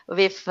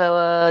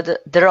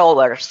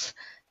drawers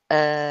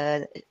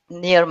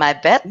near my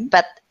bed.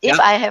 But if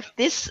I have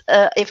this,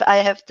 if I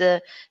have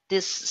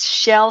this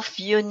shelf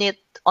unit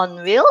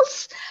on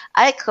wheels,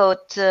 I could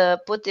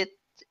put it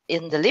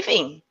in the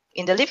living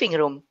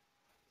room.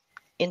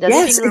 In the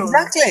living room.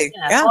 Exactly.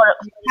 Yeah. Or a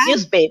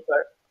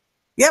newspaper.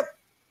 Yep.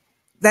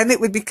 Then it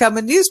would become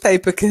a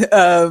newspaper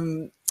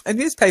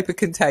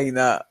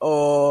container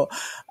or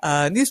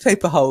a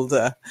newspaper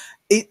holder.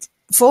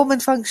 Form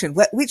and function.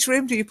 Which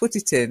room do you put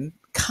it in?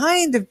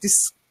 Kind of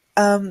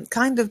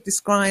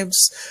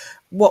describes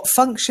what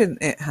function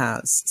it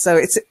has. So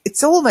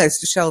it's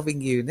almost a shelving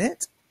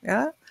unit,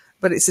 yeah,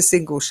 but it's a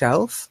single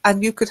shelf,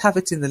 and you could have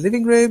it in the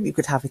living room, you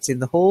could have it in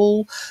the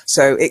hall,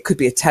 so it could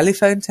be a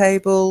telephone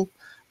table.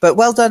 But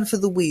well done for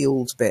the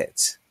wheeled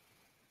bit.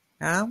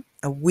 Yeah,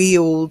 a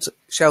wheeled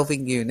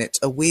shelving unit,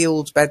 a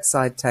wheeled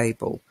bedside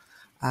table,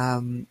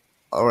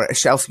 or a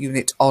shelf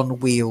unit on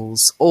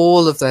wheels.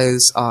 All of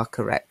those are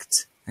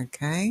correct.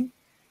 Okay.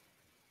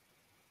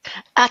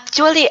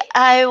 Actually,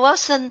 I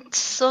wasn't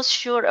so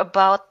sure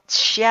about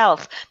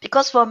shelf,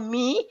 because for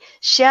me,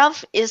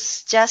 shelf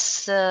is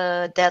just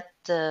that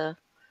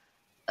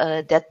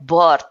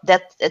board,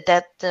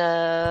 that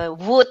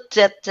wood,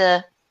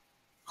 that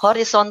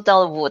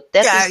horizontal wood.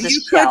 That is the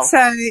you could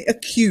say a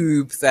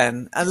cube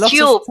then. A lot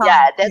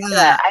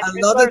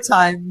of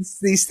times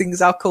these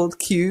things are called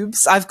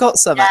cubes. I've got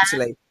some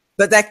actually.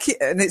 But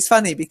and it's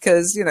funny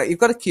because, you've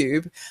got a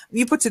cube,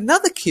 you put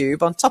another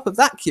cube on top of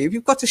that cube,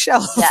 you've got a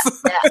shelf. Yeah.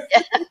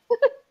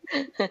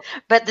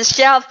 But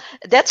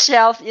that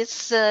shelf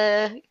is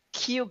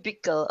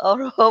cubicle,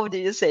 or how do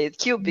you say it?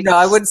 Cubicle. No,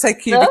 I wouldn't say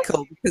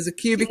cubicle, because a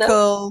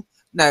cubicle,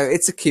 no,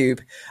 it's a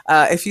cube.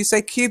 If you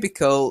say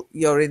cubicle,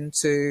 you're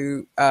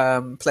into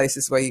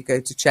places where you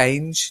go to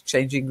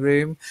changing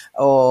room,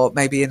 or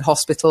maybe in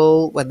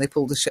hospital when they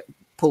pull the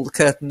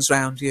curtains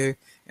round you.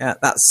 Yeah,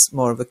 that's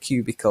more of a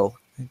cubicle.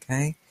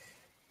 Okay.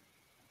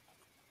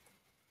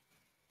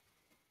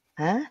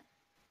 Huh?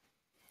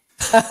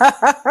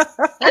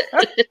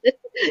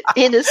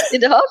 in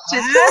the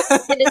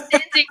hospital, in a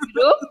changing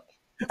room.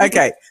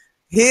 Okay,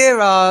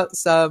 here are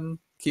some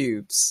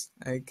cubes.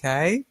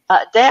 Okay.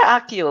 They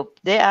are cube.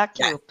 Yeah.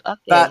 Okay.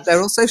 But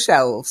they're also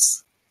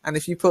shelves, and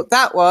if you put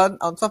that one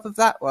on top of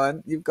that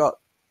one, you've got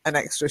an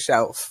extra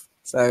shelf.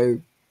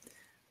 So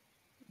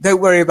don't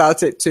worry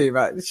about it too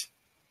much.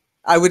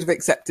 I would have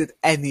accepted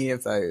any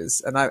of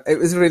those, and it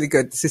was really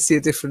good to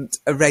see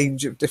a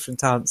range of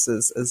different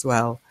answers as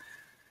well.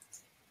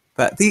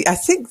 But I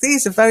think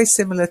these are very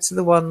similar to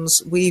the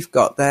ones we've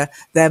got. They're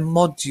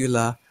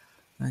modular,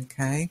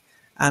 okay,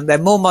 and they're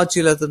more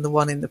modular than the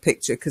one in the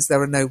picture because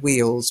there are no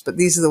wheels. But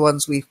these are the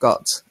ones we've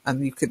got,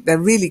 and they're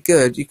really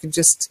good. You can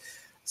just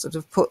sort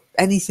of put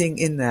anything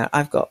in there.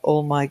 I've got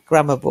all my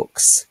grammar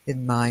books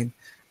in mine,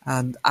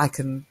 And I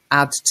can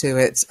add to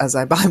it as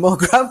I buy more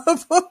grammar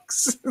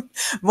books,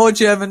 more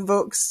German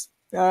books,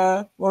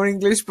 more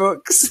English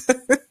books.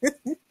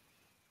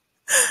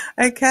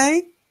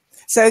 Okay.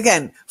 So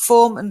again,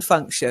 form and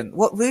function.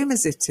 What room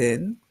is it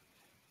in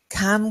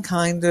can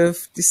kind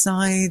of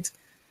decide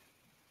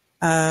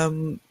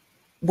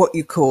what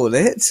you call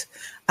it,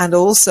 and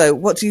also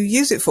what do you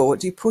use it for? What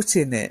do you put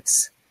in it?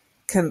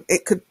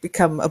 It could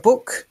become a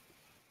book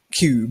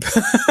cube,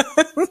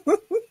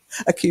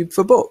 a cube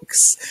for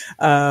books.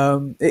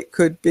 It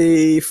could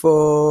be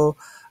for,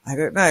 I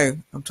don't know,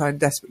 I'm trying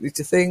desperately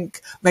to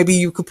think. Maybe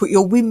you could put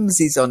your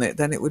whimsies on it,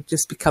 then it would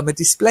just become a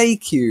display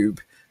cube,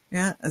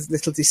 yeah, as a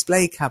little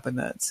display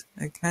cabinet.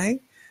 Okay,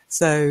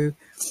 so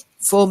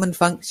form and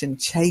function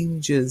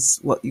changes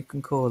what you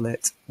can call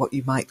it, what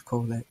you might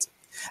call it.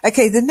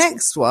 Okay, the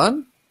next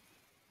one,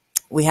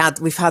 we've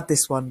had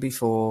this one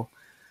before.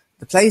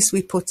 The place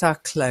we put our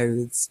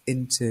clothes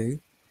into,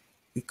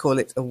 we call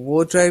it a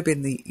wardrobe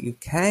in the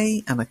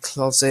UK and a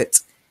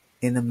closet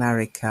in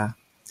America.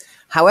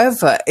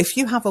 However, if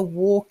you have a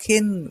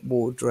walk-in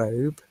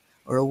wardrobe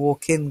or a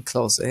walk-in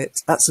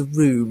closet, that's a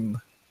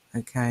room,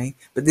 okay?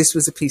 But this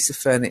was a piece of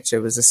furniture,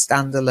 it was a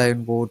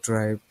standalone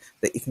wardrobe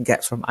that you can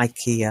get from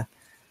IKEA,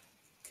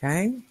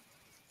 okay?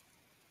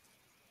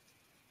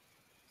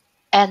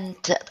 And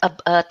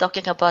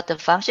talking about the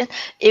function,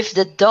 if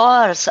the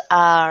doors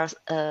are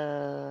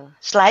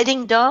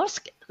sliding doors,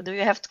 do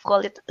you have to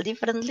call it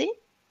differently?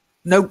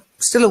 No,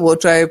 still a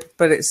wardrobe,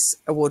 but it's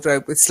a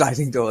wardrobe with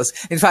sliding doors.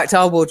 In fact,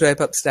 our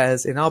wardrobe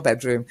upstairs in our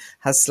bedroom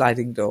has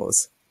sliding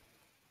doors.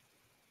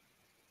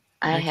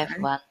 I have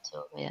one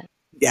too, yeah.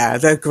 Yeah,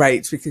 they're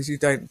great because you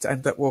don't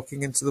end up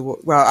walking into the...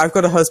 Well, I've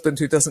got a husband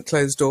who doesn't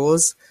close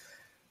doors.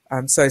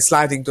 And so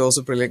sliding doors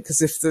are brilliant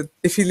because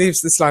if he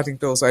leaves the sliding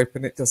doors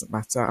open, it doesn't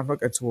matter. I'm not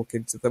going to walk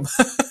into them.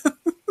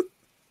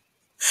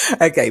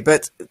 Okay,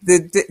 but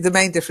the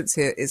main difference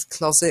here is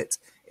closet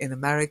in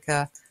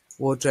America,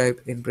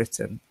 wardrobe in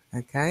Britain.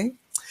 Okay,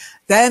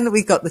 then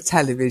we got the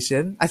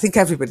television. I think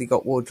everybody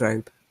got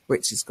wardrobe,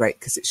 which is great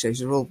because it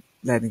shows you're all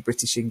learning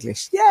British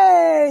English.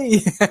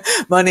 Yay!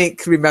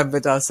 Monique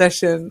remembered our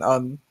session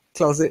on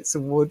closets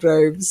and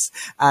wardrobes,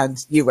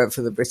 and you went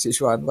for the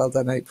British one. Well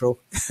done, April.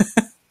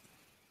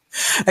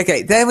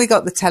 Okay, then we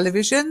got the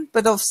television,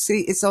 but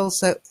obviously it's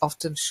also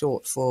often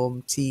short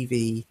form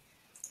TV,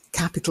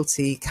 capital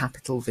T,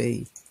 capital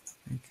V.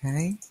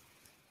 Okay.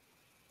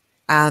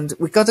 And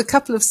we got a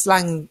couple of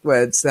slang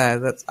words there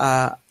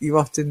that you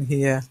often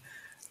hear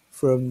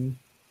from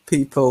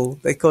people.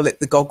 They call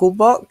it the goggle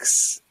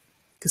box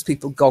because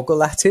people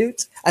goggle at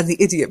it, and the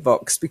idiot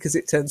box because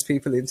it turns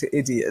people into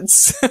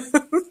idiots.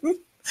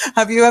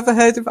 Have you ever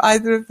heard of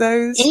either of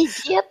those?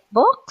 Idiot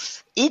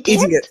box?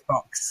 Idiot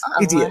box.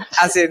 Oh, idiot, wow.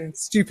 as in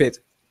stupid.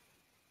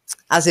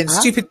 As in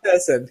stupid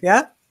person,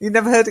 yeah? You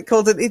never heard it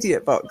called an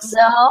idiot box?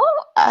 No,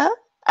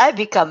 I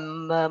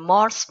become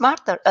more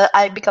smarter.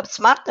 I become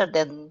smarter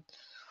than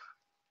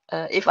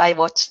if I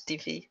watch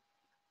TV,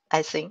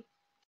 I think.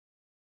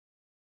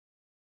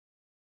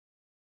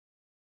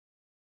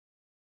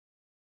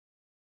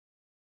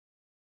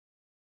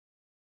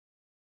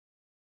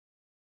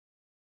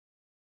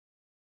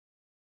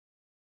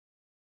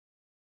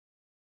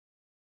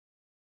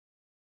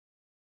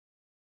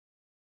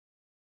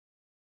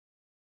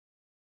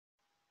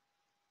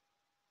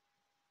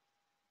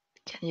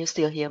 Can you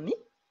still hear me?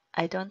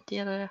 I don't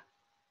hear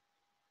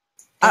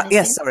anything.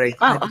 Yes, sorry.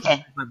 Oh,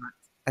 okay.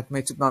 I'd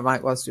muted my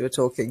mic whilst you were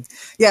talking.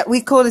 Yeah,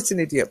 we call it an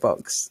idiot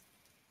box.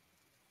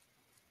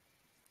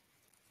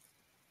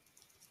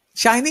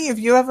 Shiny, have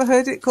you ever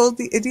heard it called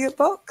the idiot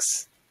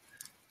box?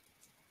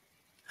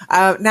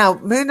 Now,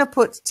 Muna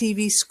put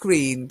TV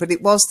screen, but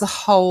it was the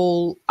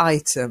whole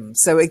item.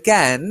 So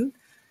again,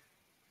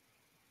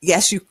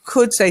 yes, you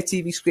could say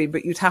TV screen,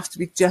 but you'd have to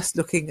be just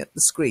looking at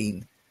the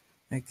screen.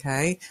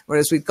 Okay.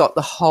 Whereas we've got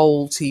the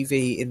whole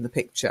TV in the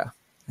picture.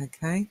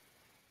 Okay.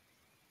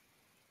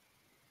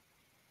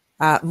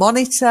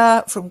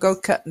 Monitor from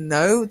Goka.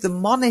 No, the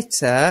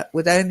monitor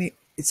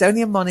it's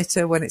only a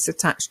monitor when it's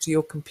attached to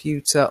your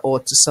computer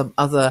or to some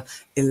other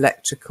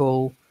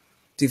electrical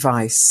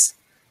device.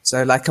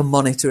 So like a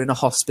monitor in a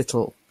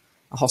hospital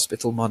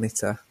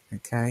monitor.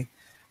 Okay.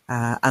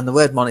 And the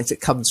word monitor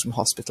comes from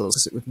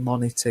hospitals. It would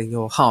monitor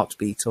your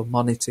heartbeat or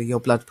monitor your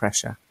blood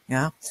pressure.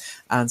 Yeah.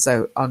 And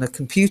so on a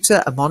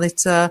computer, a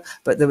monitor,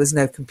 but there was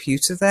no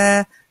computer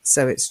there.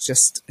 So it's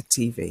just a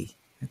TV.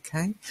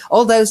 Okay.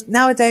 Although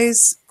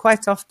nowadays,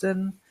 quite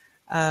often,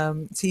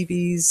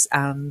 TVs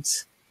and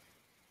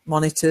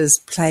monitors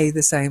play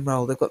the same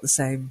role. They've got the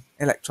same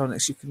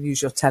electronics. You can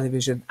use your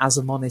television as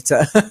a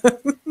monitor.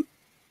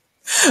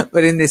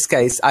 But in this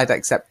case, I'd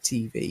accept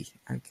TV.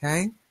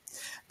 Okay.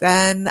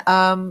 Then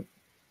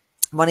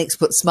Monique's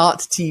put smart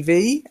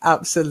TV.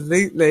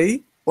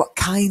 Absolutely. What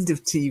kind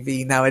of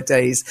TV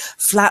nowadays?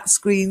 Flat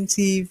screen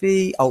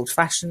TV,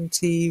 old-fashioned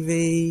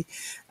TV,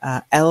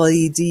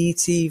 LED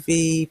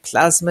TV,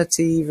 plasma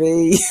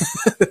TV.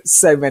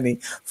 So many,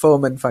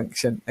 form and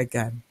function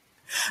again.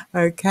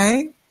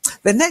 Okay.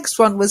 The next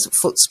one was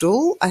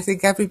footstool. I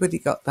think everybody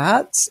got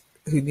that.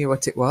 who knew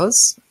what it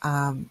was.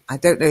 I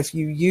don't know if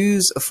you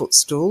use a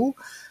footstool,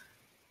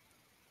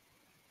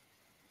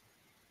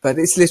 but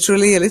it's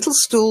literally a little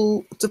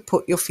stool to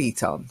put your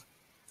feet on.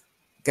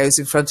 It goes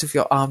in front of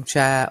your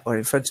armchair or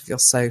in front of your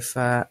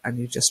sofa, and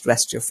you just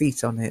rest your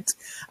feet on it.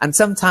 And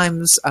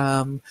sometimes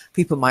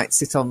people might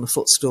sit on the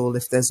footstool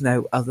if there's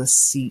no other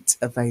seat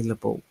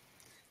available.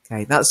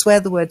 Okay, that's where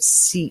the word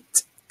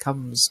seat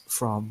comes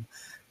from.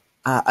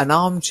 An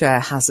armchair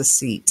has a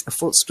seat, a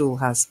footstool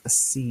has a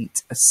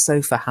seat, a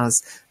sofa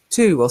has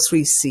 2 or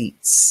 3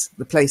 seats,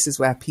 the places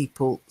where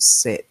people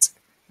sit,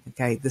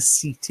 okay, the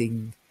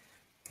seating.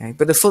 Okay,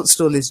 but a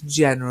footstool is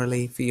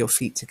generally for your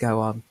feet to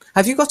go on.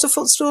 Have you got a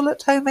footstool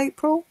at home,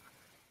 April?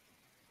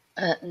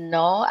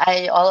 No,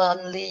 I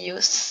only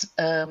use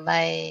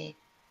my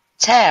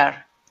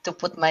chair to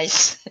put my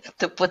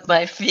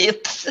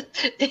feet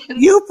in.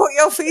 You put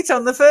your feet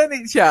on the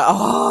furniture.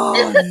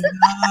 Oh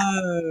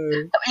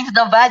no! If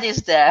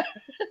nobody's there.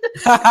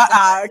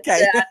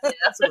 Okay, Yeah.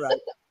 that's all right.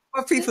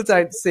 Well, people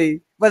don't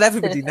see. Well,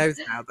 everybody knows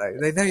now, though.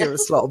 They know you're a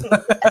slob.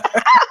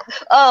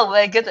 Oh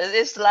my goodness,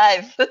 it's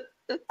live.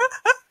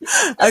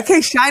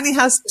 Okay, Shiny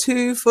has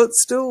 2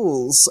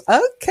 footstools.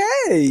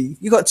 Okay,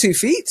 you got 2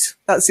 feet.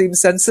 That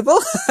seems sensible.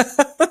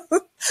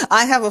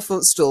 I have a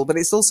footstool, but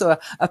it's also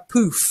a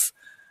poof.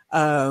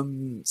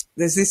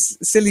 There's this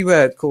silly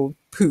word called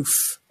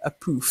poof, a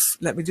poof.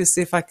 Let me just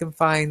see if I can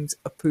find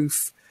a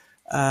poof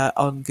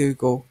on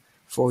Google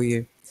for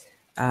you.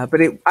 But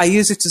I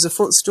use it as a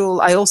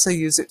footstool. I also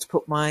use it to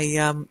put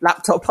my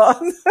laptop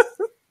on.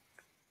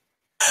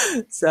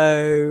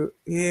 So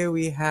here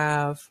we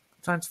have,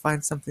 I'm trying to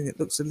find something that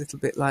looks a little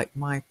bit like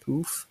my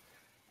poof.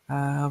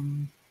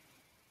 Okay.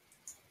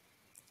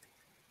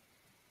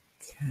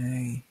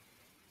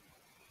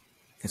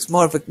 It's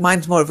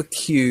mine's more of a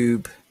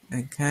cube.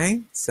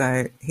 Okay.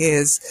 So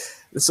here's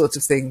the sort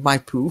of thing, my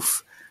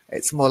poof.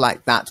 It's more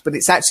like that, but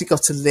it's actually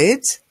got a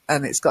lid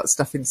and it's got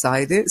stuff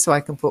inside it. So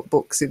I can put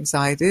books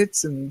inside it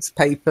and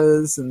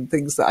papers and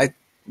things that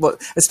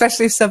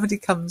especially if somebody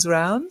comes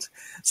round,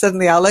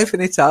 suddenly I'll open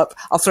it up,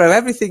 I'll throw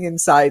everything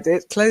inside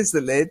it, close the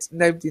lid,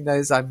 nobody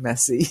knows I'm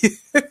messy.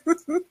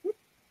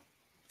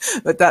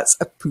 But that's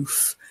a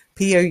poof,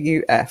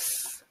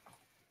 P-O-U-F.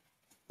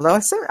 Although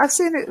I've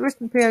seen it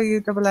written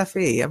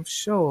P-O-U-F-F-E, I'm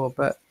sure,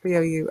 but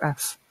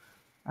P-O-U-F,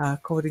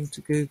 according to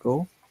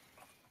Google.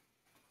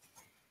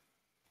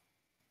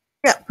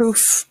 Yeah,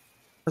 poof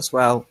as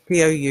well,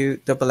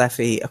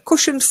 P-O-U-F-F-E, a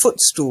cushioned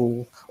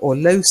footstool or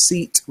low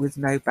seat with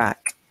no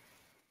back.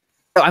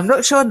 So I'm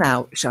not sure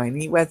now,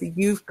 Shiny, whether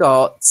you've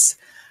got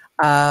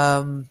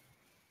 2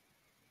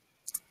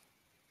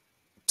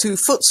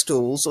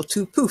 footstools or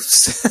 2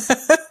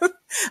 poofs.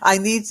 I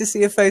need to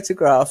see a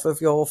photograph of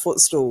your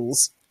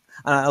footstools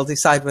and I'll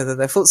decide whether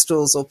they're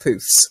footstools or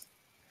poofs.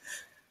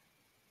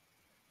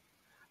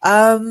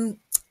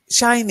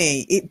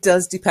 Shiny, it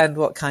does depend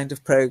what kind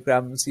of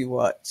programs you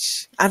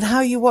watch and how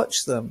you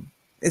watch them.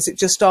 Is it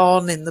just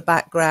on in the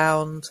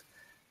background,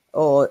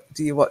 or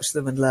do you watch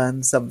them and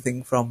learn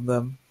something from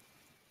them?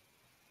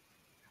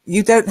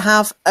 You don't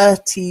have a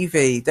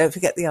TV. Don't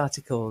forget the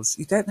articles.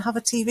 You don't have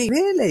a TV.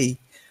 Really?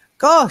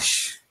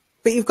 Gosh.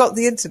 But you've got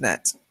the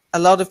internet. A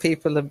lot of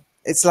people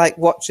it's like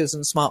watches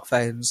and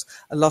smartphones.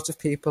 A lot of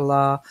people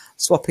are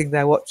swapping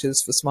their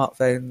watches for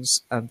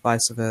smartphones and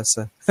vice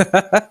versa.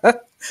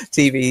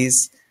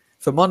 TVs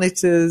for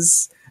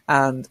monitors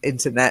and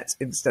internet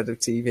instead of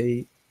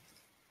TV.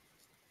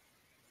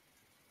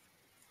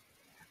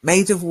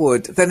 Made of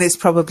wood. Then it's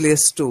probably a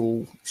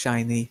stool,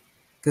 Shiny.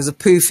 Because a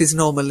poof is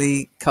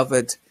normally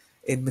covered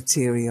in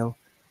material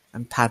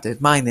and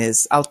padded. Mine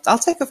is. I'll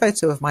take a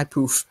photo of my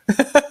poof.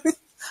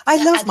 I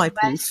love my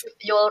poof.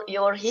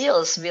 Your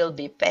heels will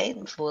be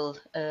painful.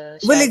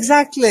 Well,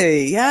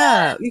 exactly.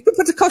 Yeah, you could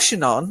put a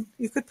cushion on.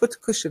 You could put a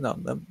cushion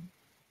on them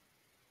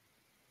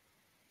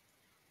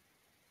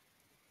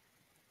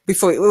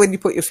when you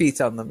put your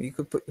feet on them. You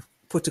could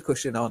put a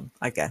cushion on,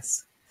 I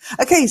guess.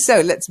 Okay,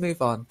 so let's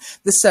move on.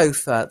 The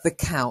sofa, the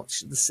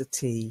couch, the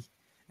settee.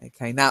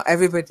 Okay, now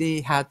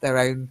everybody had their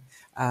own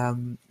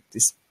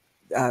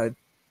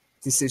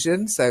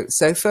decision. So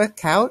sofa,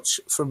 couch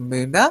from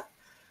Muna.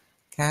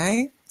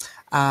 Okay.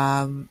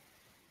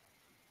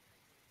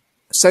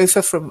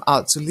 Sofa from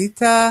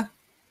Arzulita.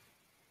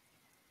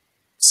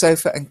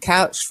 Sofa and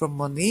couch from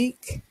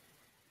Monique.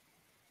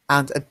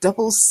 And a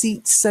double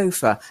seat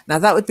sofa. Now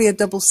that would be a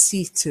double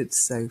seated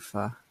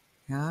sofa.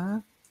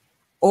 Yeah.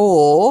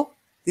 Or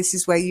this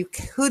is where you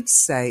could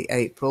say,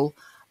 April,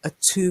 a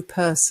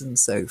 2-person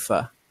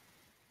sofa.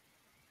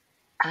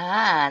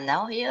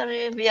 Now here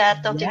we are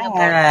talking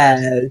about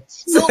 2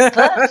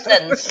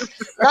 persons,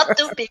 not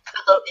 2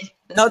 people.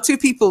 Not 2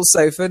 people's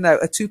sofa, no,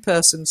 a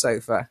 2-person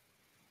sofa.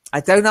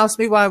 Don't ask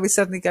me why we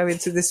suddenly go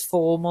into this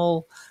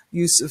formal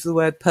use of the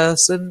word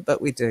person,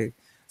 but we do.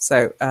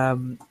 So a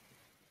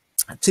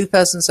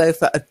 2-person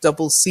sofa, a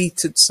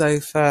double-seated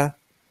sofa.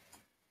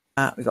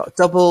 We've got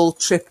double,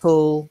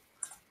 triple.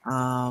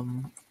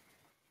 So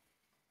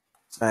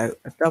a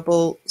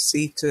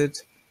double-seated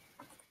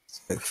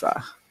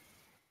sofa.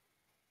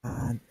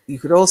 You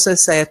could also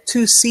say a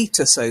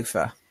two-seater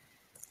sofa.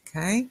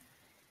 Okay,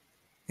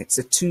 it's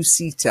a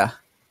two-seater.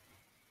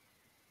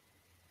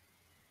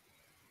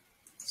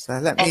 So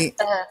let me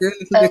do a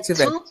little bit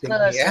of editing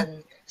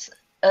here.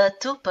 A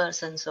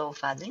two-person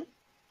sofa,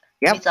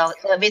 Yep. Without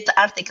with the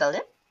article.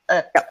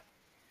 Yep.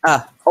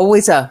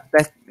 Always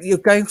you're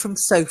going from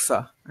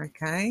sofa.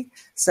 Okay,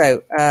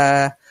 so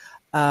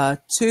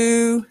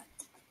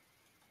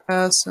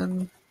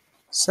two-person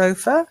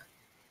sofa,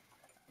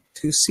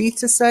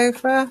 two-seater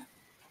sofa.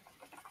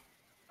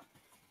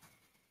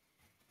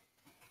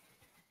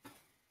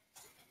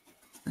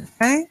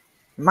 Okay,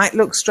 might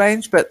look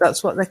strange, but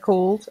that's what they're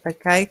called.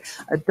 Okay,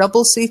 a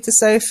double-seater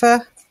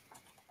sofa.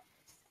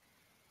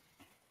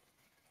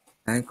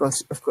 And of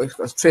course, you've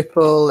got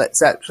triple,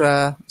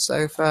 etc.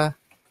 sofa.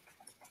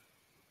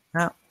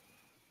 Yeah.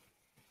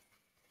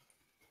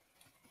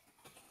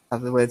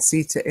 Have the word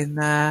seater in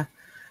there.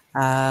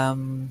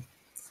 And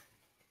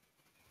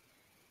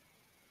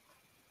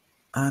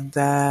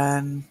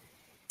then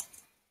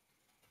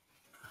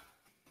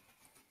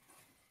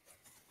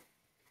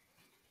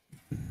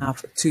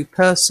have a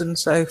two-person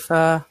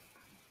sofa.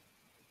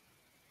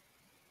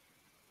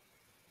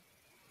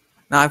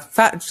 Now,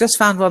 I've just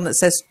found one that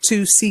says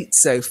two-seat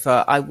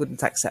sofa. I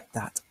wouldn't accept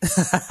that.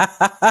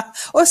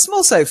 Or a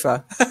small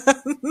sofa.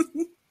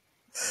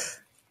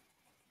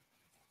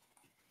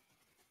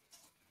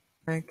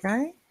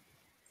 Okay.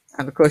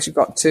 And of course, you've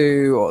got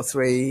two or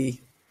three.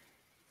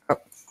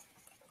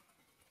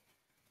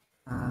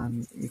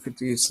 You could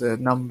use the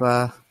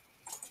number.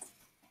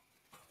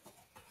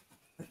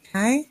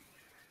 Okay.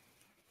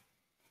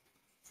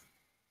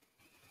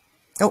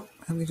 Oh,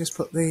 let me just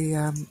put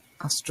the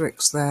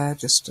asterisk there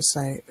just to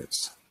say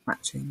it's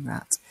matching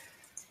that.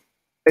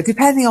 But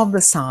depending on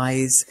the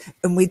size,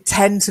 and we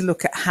tend to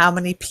look at how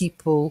many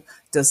people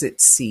does it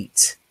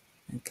seat.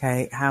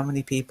 Okay, how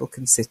many people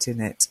can sit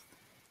in it.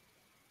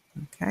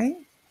 Okay.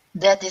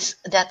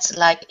 That's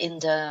like in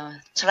the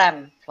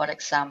tram, for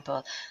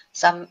example.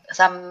 Some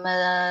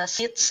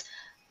seats,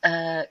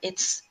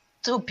 it's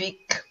too big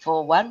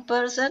for one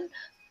person,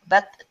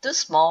 but too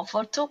small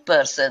for two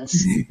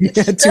persons.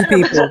 It's two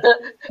people.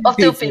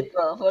 Two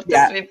people for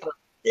two people.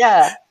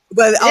 Yeah.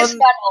 Well, this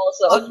one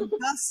also.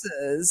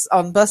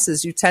 On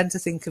buses, you tend to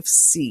think of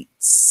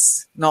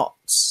seats, not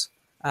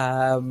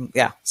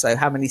so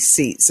how many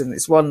seats, and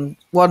it's one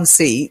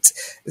seat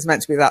is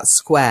meant to be that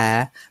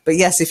square. But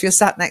yes, if you're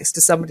sat next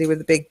to somebody with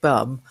a big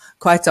bum,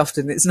 quite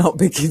often it's not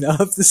big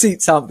enough. The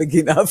seats aren't big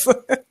enough.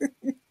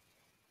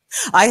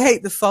 I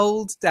hate the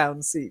fold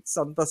down seats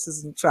on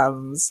buses and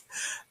trams.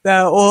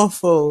 They're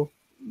awful.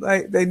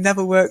 They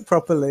never work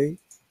properly.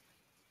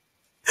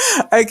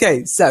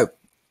 Okay, so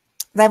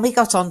then we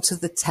got onto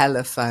the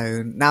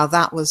telephone. Now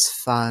that was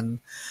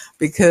fun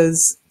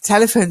because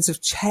telephones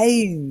have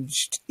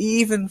changed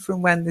even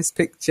from when this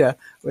picture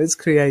was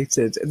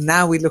created. And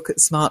now we look at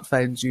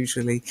smartphones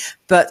usually.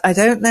 But I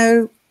don't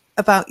know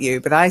about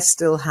you, but I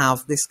still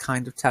have this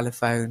kind of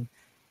telephone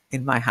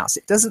in my house.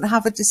 It doesn't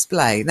have a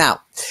display.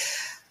 Now,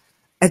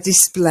 a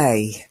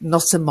display,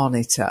 not a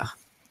monitor.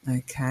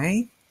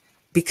 Okay.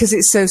 Because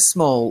it's so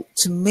small.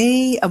 To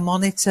me, a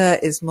monitor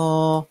is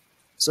more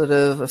sort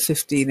of a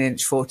 15-inch,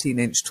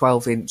 14-inch,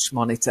 12-inch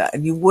monitor,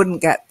 and you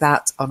wouldn't get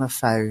that on a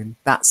phone,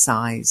 that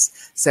size.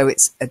 So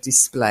it's a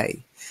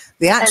display.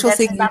 The actual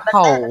thing you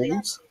hold...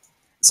 10,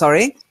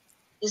 sorry?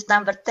 Is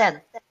number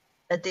 10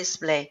 a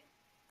display?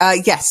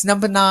 Yes,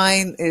 number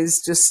 9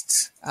 is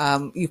just,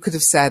 you could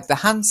have said the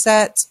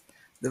handset,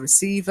 the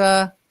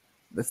receiver,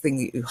 the thing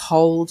that you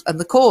hold, and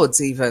the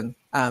cords even,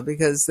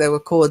 because there were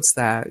cords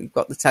there. You've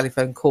got the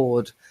telephone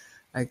cord,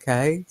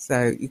 okay?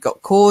 So you've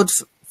got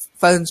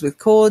phones with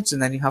cords, and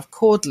then you have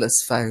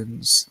cordless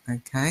phones,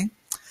 okay?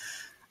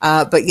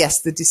 But yes,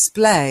 the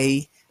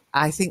display,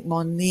 I think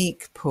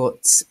Monique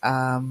put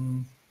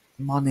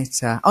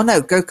monitor. Oh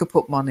no, Goka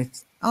put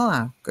monitor.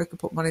 Oh, Goka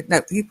put monitor.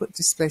 No, you put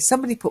display.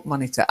 Somebody put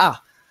monitor.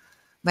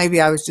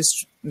 Maybe I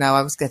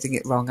was getting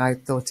it wrong. I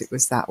thought it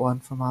was that one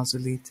from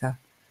Azulita.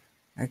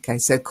 Okay,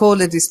 so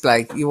call a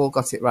display. You all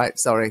got it right,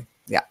 sorry.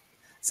 Yeah.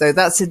 So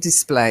that's a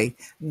display,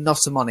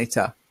 not a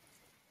monitor.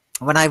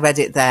 When I read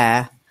it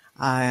there,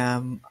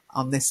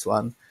 on this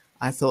one,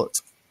 I thought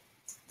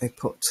they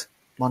put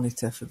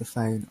monitor for the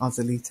phone.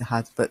 Azulita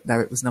had, but no,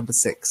 it was number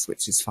 6,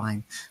 which is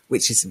fine,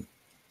 which isn't.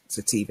 It's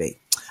a TV.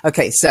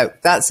 Okay, so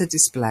that's a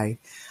display.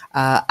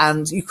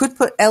 And you could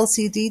put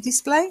LCD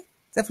display.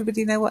 Does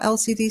everybody know what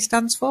LCD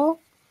stands for?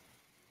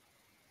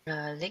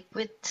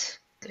 Liquid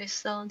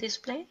crystal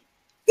display.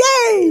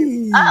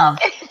 Yay! Oh,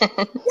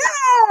 okay.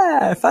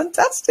 Yeah,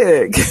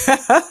 fantastic.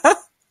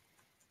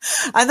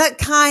 And that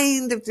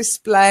kind of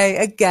display,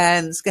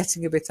 again, is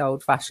getting a bit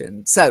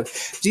old-fashioned. So,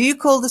 do you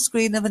call the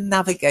screen of a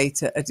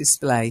navigator a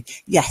display?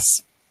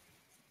 Yes,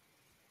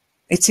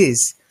 it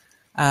is.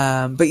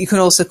 But you can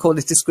also call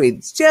it a screen.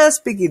 It's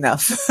just big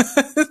enough.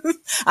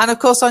 And, of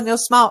course, on your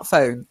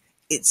smartphone,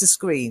 it's a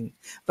screen.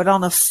 But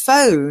on a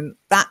phone,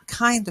 that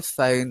kind of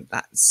phone,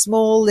 that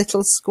small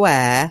little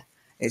square,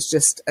 it's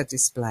just a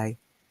display.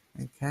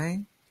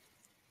 Okay?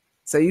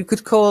 So you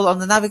could call on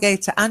the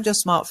navigator and your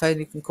smartphone,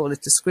 you can call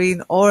it a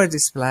screen or a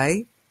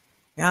display.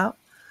 Yeah.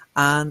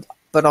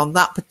 But on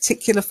that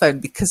particular phone,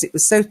 because it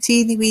was so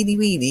teeny weeny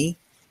weeny,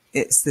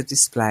 it's the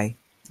display.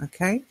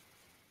 Okay.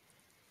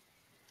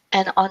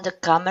 And on the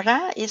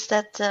camera, is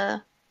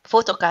that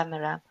photo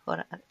camera,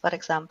 for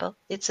example?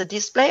 It's a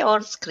display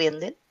or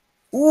screen, Lynn?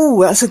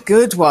 Ooh, that's a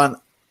good one.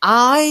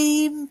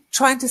 I'm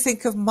trying to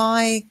think of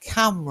my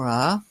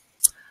camera.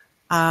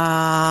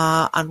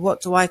 And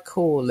what do I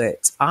call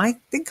it? I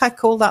think I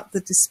call that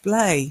the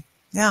display.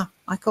 Yeah,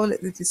 I call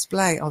it the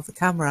display of the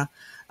camera.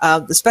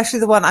 Especially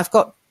the one, I've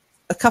got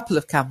a couple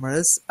of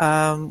cameras.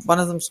 One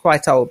of them's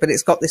quite old, but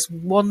it's got this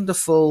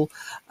wonderful,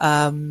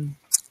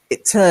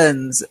 it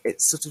turns,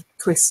 it sort of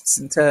twists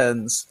and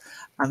turns.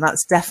 And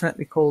that's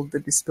definitely called the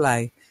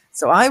display.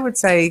 So I would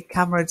say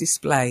camera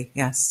display,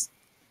 yes.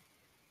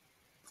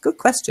 Good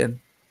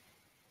question.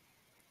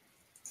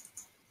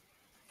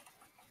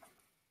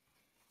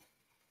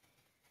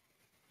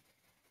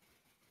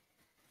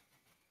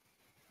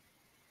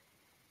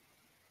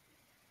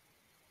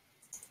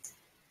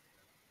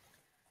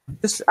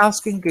 Just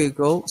asking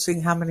Google,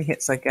 seeing how many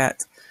hits I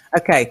get.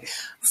 Okay,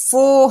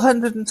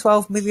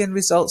 412 million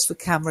results for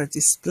camera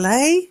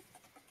display.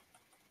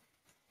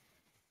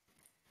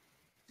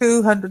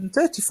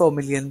 234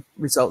 million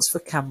results for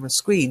camera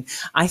screen.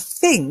 I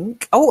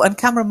think, oh, and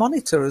camera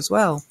monitor as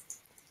well.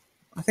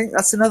 I think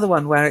that's another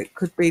one where it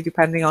could be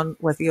depending on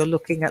whether you're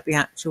looking at the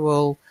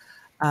actual,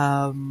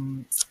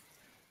 the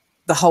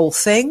whole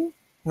thing, in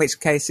which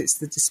case it's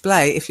the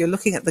display. If you're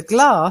looking at the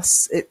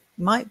glass, it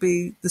might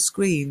be the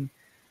screen.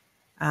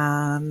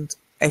 And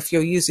if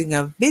you're using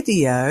a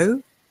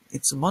video,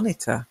 it's a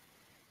monitor.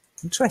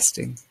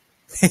 Interesting.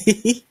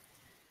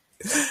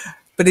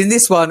 But in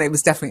this one, it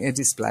was definitely a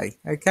display.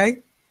 Okay.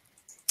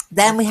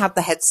 Then we have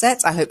the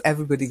headset. I hope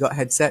everybody got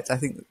headset. I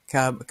think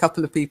a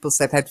couple of people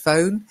said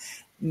headphone,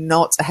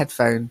 not a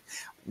headphone.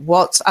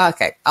 What?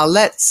 Okay. I'll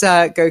let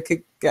go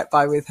get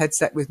by with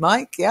headset with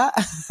Mike. Yeah.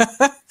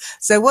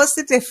 So what's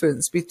the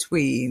difference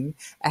between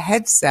a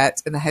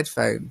headset and a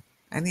headphone?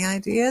 Any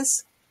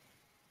ideas?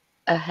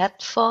 A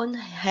headphone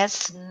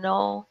has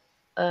no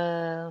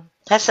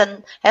has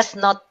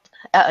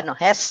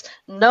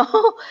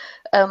no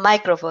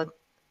microphone.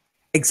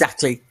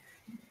 Exactly.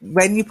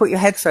 When you put your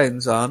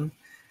headphones on,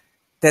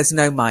 there's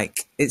no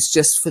mic. It's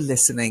just for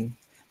listening.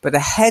 But a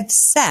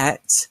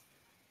headset,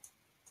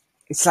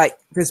 it's like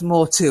there's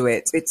more to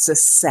it. It's a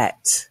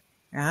set.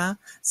 Yeah.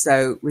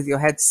 So with your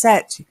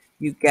headset,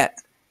 you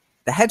get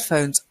the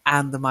headphones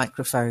and the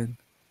microphone.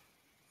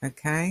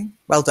 Okay.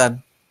 Well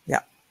done.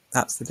 Yeah,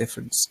 that's the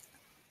difference.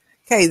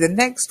 Okay, the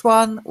next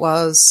one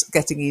was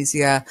getting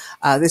easier.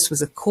 This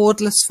was a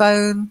cordless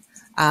phone.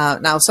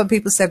 Now, some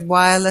people said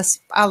wireless.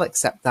 I'll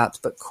accept that,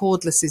 but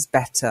cordless is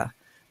better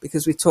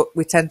because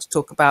we tend to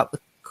talk about the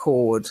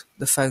cord,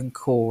 the phone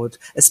cord,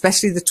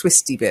 especially the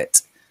twisty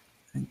bit.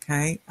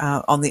 Okay,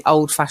 on the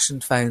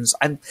old-fashioned phones.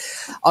 And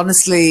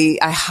honestly,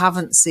 I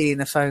haven't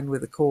seen a phone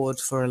with a cord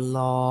for a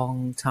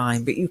long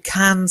time, but you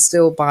can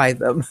still buy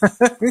them.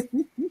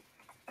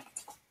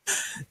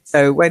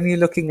 So when you're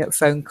looking at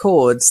phone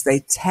cords, they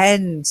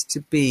tend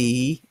to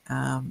be,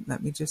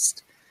 let me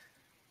just,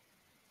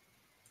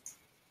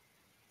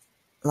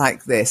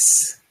 like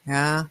this.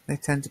 Yeah, they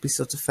tend to be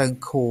sort of phone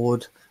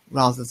cord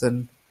rather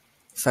than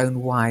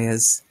phone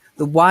wires.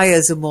 The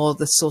wires are more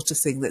the sort of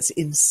thing that's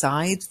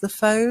inside the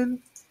phone.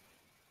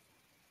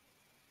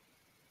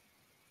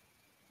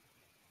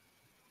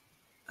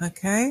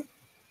 Okay.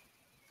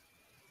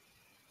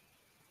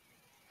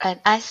 And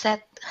I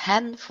said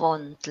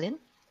handphone, Lynn.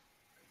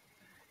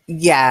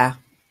 Yeah.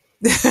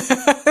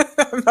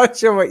 I'm not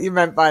sure what you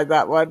meant by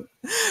that one.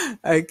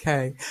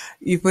 Okay.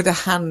 You put a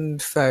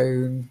hand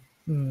phone.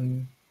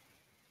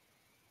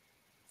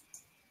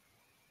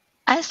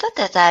 I thought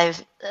that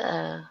I've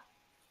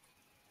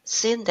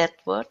seen that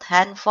word,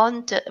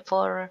 handphone,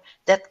 for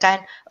that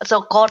kind,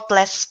 so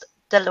cordless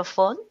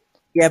telephone.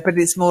 Yeah, but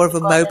it's more of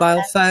a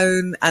mobile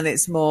phone, and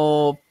it's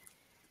more,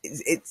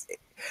 it's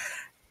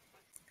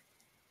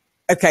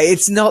okay,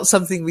 it's not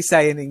something we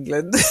say in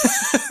England.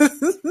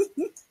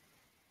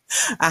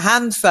 A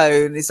hand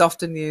phone is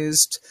often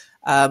used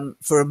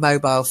for a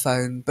mobile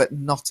phone, but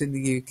not in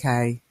the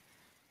UK.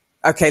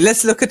 Okay,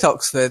 let's look at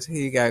Oxford.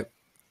 Here you go.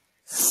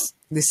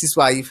 This is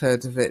why you've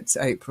heard of it,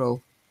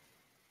 April.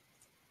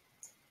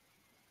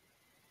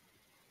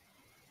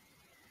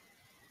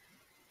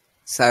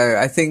 So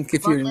I think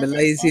if you're in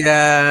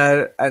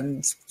Malaysia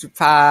and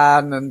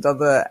Japan and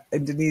other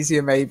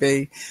Indonesia,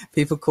 maybe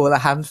people call a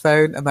hand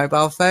phone a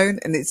mobile phone,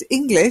 and it's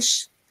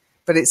English,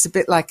 but it's a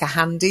bit like a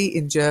handy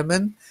in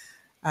German.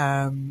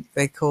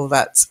 They call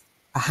that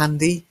a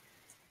handy.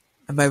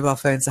 A mobile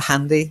phone's a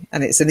handy,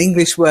 and it's an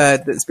English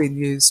word that's been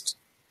used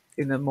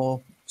in a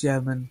more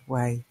German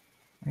way.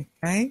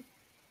 Okay.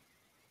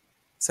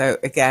 So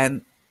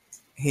again,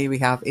 here we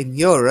have in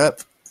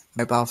Europe,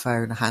 mobile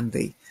phone, a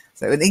handy.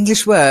 So an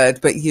English word,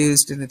 but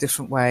used in a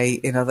different way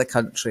in other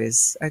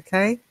countries.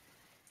 Okay.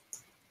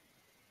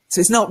 So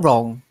it's not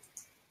wrong,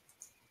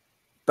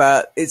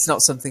 but it's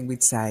not something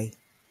we'd say.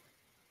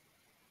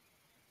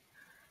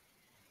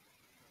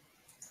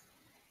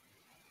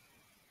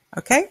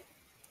 Okay?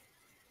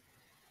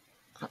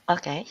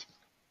 Okay.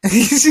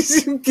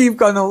 You've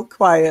gone all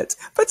quiet,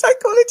 but I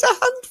call it a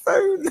hand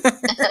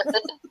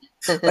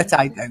phone. But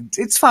I don't.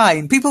 It's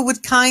fine. People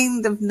would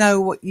kind of know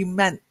what you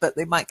meant, but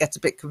they might get a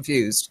bit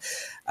confused.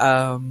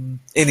 In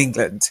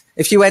England,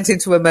 if you went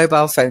into a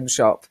mobile phone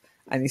shop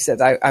and you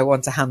said, I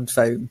want a hand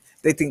phone,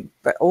 they think,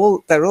 but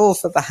they're all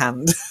for the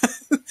hand.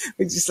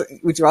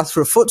 Would you ask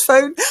for a foot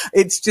phone?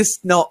 It's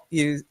just not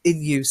in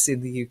use in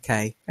the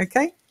UK.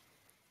 Okay.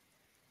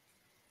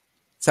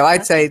 So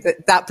I'd say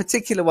that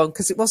particular one,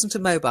 because it wasn't a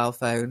mobile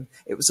phone,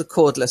 it was a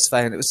cordless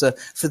phone. It was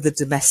for the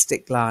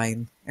domestic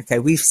line. Okay,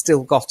 we've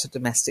still got a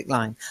domestic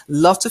line. A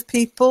lot of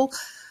people,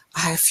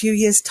 a few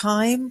years'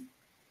 time,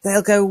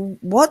 they'll go,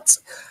 what?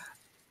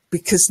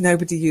 Because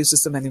nobody uses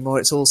them anymore.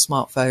 It's all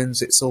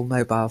smartphones. It's all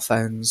mobile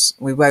phones.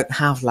 We won't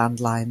have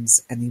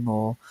landlines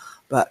anymore.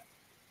 But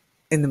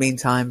in the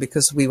meantime,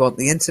 because we want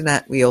the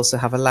internet, we also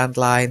have a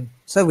landline.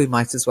 So we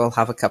might as well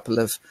have a couple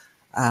of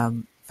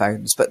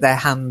phones, but they're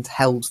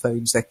handheld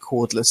phones, they're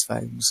cordless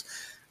phones.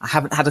 I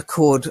haven't had a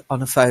cord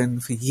on a phone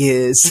for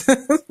years.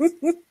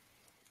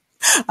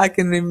 I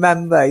can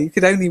remember you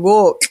could only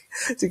walk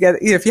to get,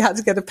 if you had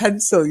to get a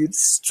pencil, you'd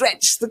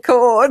stretch the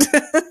cord.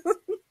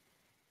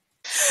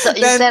 So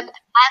you said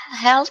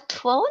handheld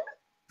phone?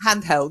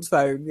 Handheld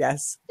phone,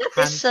 yes.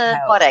 That is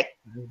correct.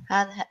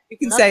 You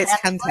can say it's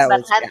handheld.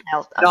 But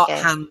handheld. Yeah. Not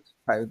hand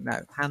phone,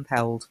 no,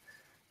 handheld.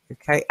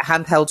 Okay,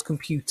 handheld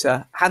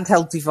computer,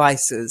 handheld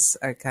devices.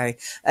 Okay,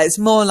 it's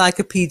more like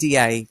a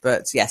PDA,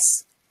 but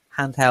yes,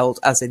 handheld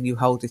as in you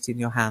hold it in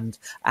your hand.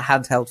 A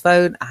handheld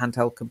phone, a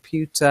handheld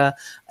computer,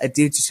 a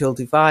digital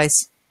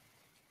device.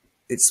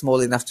 It's small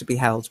enough to be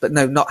held, but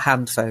no, not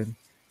hand phone.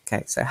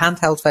 Okay, so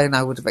handheld phone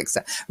I would have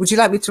accepted. Would you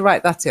like me to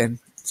write that in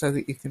so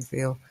that you can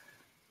feel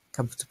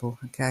comfortable?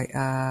 Okay,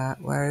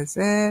 where is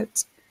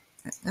it?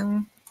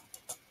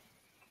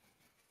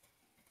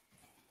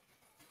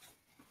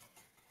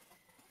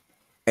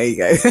 There you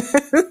go.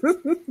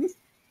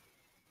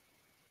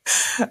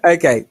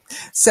 Okay,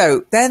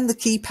 so then the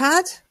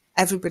keypad.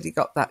 Everybody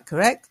got that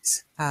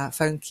correct.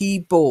 Phone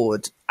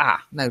keyboard.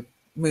 No,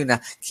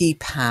 Muna,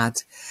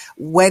 keypad.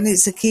 When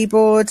it's a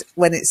keyboard,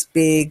 when it's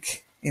big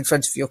in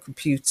front of your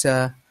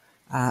computer,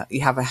 you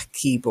have a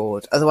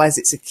keyboard. Otherwise,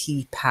 it's a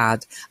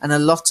keypad. And a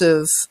lot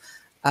of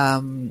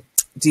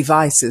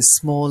devices,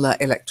 smaller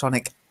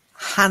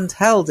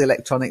handheld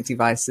electronic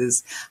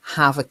devices,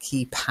 have a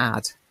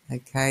keypad.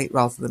 Okay,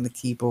 rather than a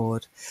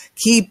keyboard.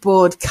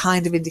 Keyboard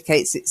kind of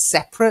indicates it's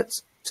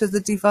separate to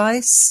the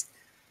device.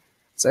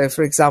 So,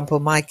 for example,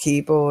 my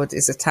keyboard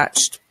is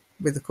attached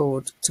with a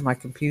cord to my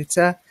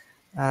computer.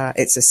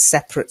 It's a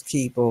separate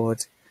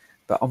keyboard.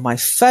 But on my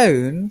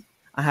phone,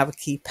 I have a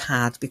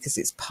keypad because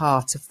it's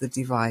part of the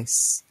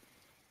device.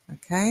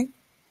 Okay?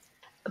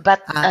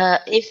 But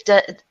if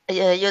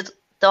you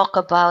talk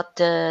about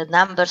the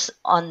numbers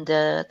on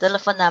the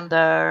telephone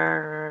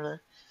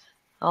number,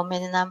 how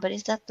many number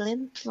is that,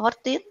 Lynn?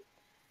 14?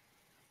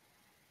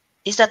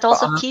 Is that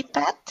also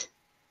keypad?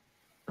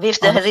 With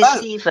the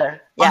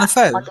receiver? Yeah, on the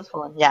phone. On the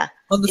phone, yeah.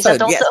 On the is phone,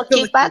 that also a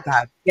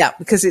keypad? Yeah,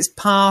 because it's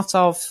part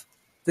of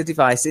the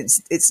device.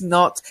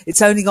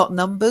 It's only got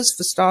numbers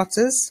for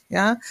starters.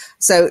 Yeah.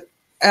 So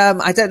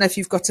I don't know if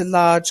you've got a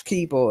large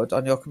keyboard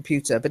on your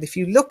computer, but if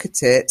you look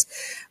at it,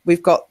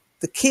 we've got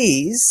the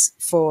keys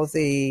for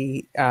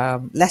the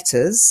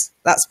letters.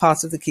 That's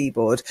part of the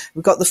keyboard.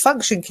 We've got the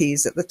function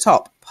keys at the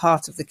top,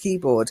 part of the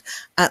keyboard.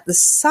 At the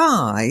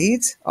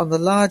side, on the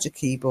larger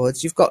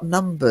keyboards, you've got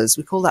numbers.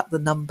 We call that the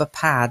number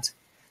pad,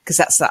 because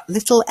that's that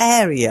little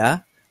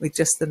area with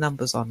just the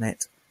numbers on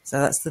it. So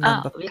that's the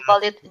number pad. We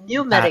call it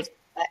numeric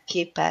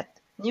keypad.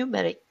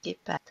 Numeric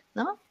keypad,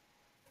 no?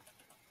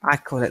 I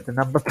call it the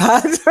number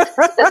pad.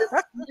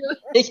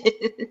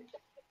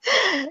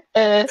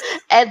 and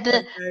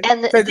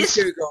this,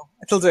 Google.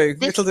 It'll do.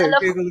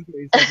 Google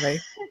agrees with me.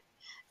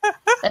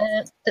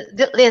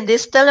 Lynn,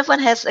 this telephone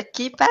has a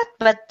keypad,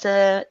 but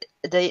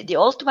the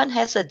old one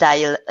has a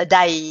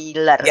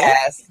dialer.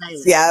 Yes,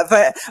 yeah,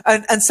 but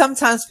and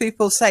sometimes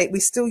people say we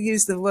still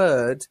use the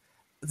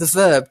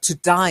verb to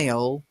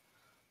dial.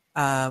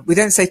 We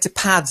don't say to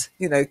pad.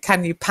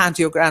 Can you pad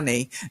your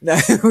granny? No,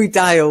 we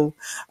dial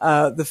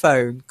the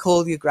phone.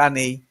 Call your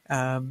granny.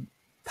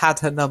 Pad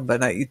her number.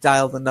 No, you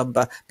dial the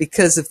number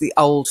because of the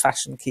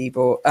old-fashioned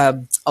keyboard,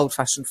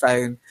 old-fashioned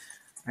phone.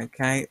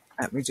 Okay,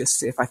 let me just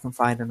see if I can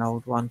find an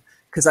old one,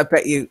 because I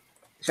bet you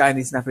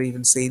Shiny's never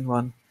even seen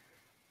one.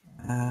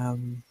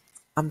 I'm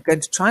going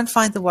to try and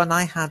find the one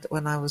I had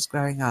when I was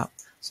growing up,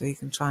 so you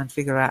can try and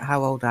figure out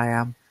how old I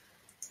am.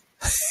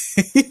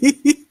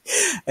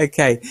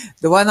 Okay,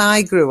 the one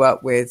I grew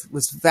up with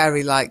was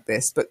very like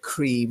this, but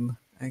cream.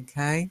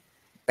 Okay,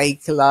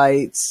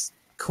 Bakelite,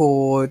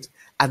 cord,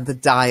 and the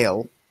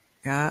dial.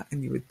 Yeah,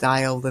 and you would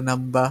dial the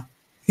number.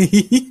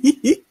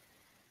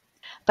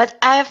 But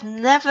I've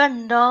never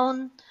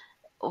known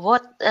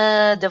what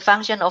the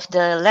function of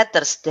the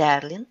letters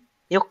there, Lynn.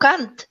 You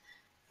can't.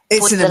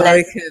 It's an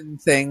American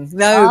thing.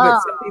 No,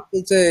 but some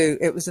people do.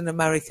 It was an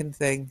American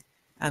thing.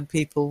 and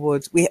people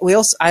would.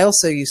 I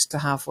also used to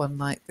have one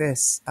like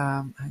this.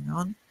 Hang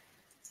on,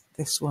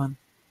 this one,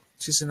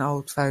 which is an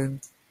old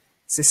phone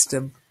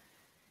system.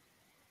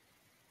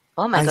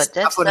 Oh my God,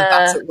 that's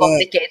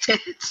complicated.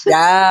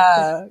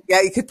 Yeah,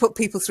 you could put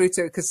people through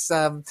to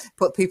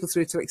put people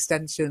through to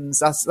extensions.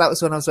 That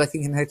was when I was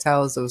working in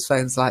hotels. There was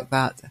phones like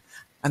that,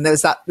 and there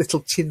was that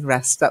little chin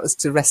rest that was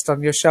to rest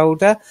on your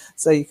shoulder,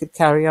 so you could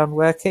carry on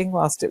working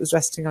whilst it was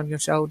resting on your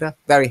shoulder.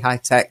 Very high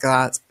tech,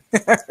 that.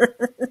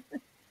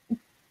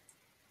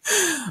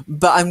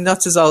 But I'm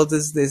not as old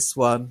as this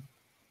one.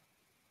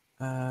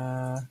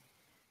 Yeah,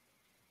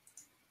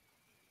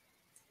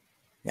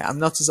 I'm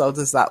not as old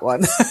as that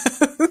one.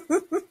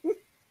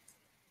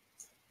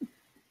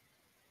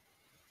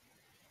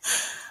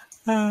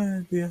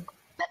 Oh dear.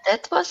 But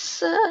that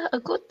was a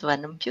good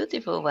one, a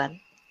beautiful one.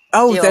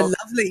 Oh, they're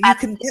lovely. You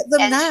can get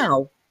them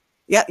now.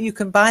 Yeah, you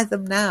can buy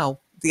them now.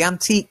 The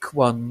antique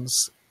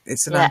ones.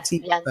 It's an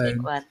antique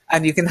phone. One.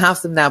 And you can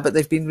have them now, but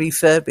they've been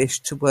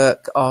refurbished to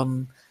work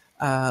on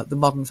the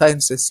modern phone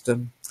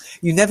system.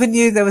 You never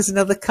knew there was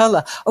another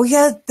colour. Oh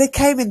yeah, they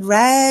came in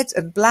red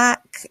and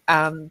black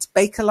and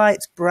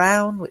Bakelite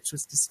brown, which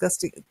was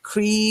disgusting,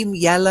 cream,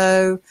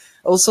 yellow,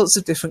 all sorts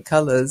of different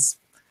colours.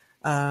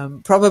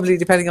 Probably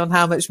depending on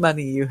how much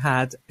money you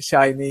had,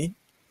 Shiny.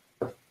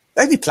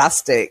 Only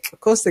plastic.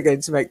 Of course they're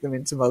going to make them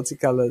into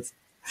multicolours.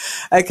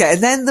 Okay,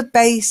 and then the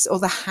base or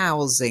the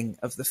housing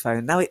of the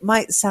phone. Now it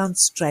might sound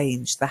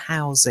strange, the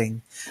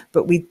housing,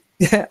 but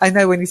I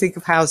know when you think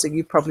of housing,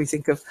 you probably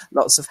think of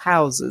lots of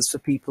houses for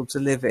people to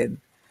live in.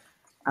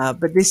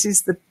 But this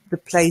is the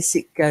place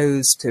it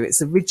goes to.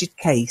 It's a rigid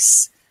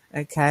case,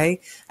 okay?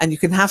 And you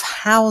can have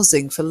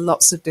housing for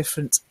lots of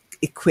different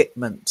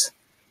equipment,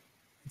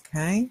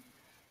 okay?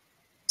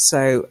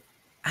 So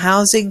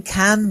housing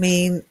can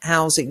mean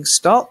housing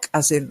stock,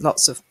 as in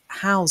lots of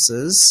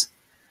houses,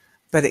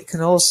 but it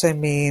can also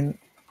mean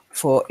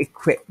for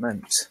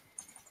equipment.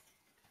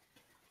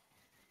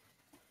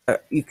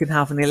 You can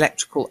have an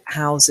electrical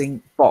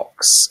housing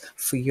box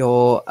for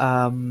your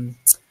a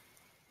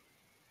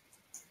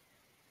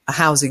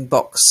housing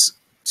box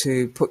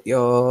to put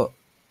your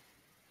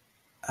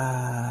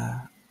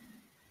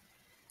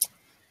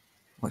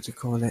what do you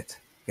call it?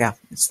 Yeah,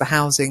 it's the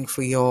housing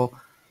for your,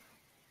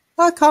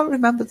 I can't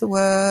remember the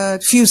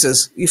word,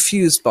 fuses, your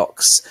fuse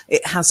box.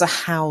 It has a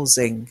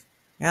housing,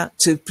 yeah,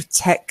 to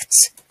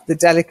protect the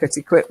delicate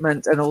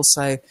equipment and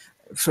also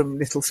from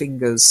little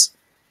fingers.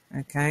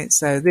 Okay,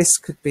 so this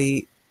could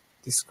be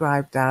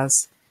described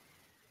as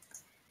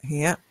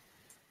here.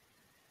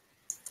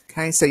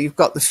 Okay, so you've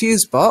got the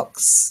fuse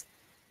box.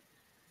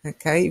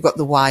 Okay, you've got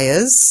the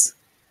wires.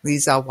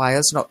 These are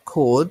wires, not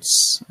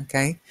cords.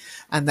 Okay,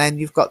 and then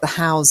you've got the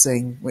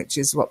housing, which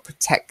is what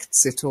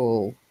protects it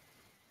all.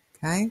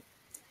 Okay,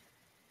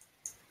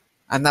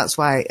 and that's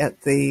why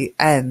at the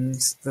end,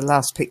 the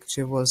last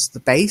picture was the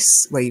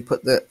base, where you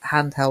put the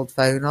handheld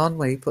phone on,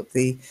 where you put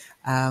the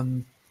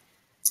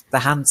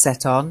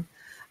handset on,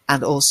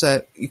 and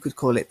also you could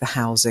call it the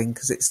housing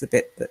because it's the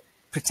bit that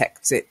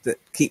protects it, that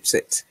keeps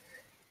it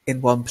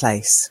in one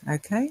place.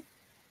 Okay.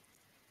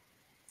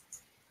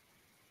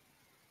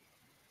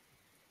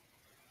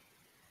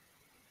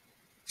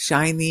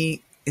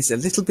 Shiny is a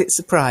little bit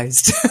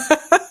surprised.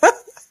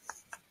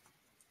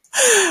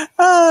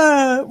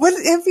 Well,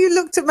 have you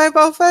looked at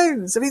mobile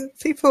phones? I mean,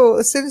 people,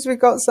 as soon as we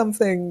got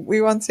something,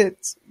 we want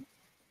it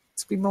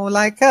to be more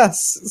like us.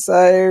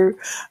 So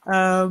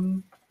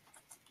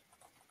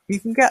you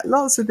can get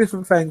lots of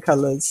different phone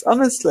colours,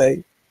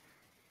 honestly.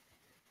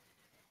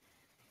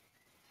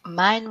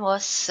 Mine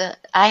was,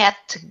 I had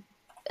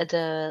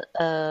the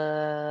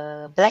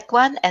black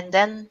one, and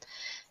then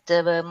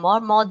the more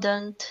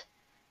modern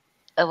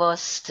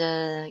was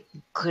the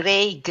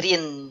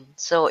grey-green.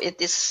 So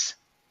it is,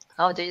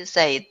 how do you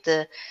say it?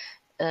 The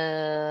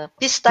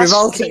pistache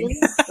green,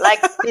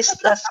 like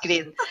pistache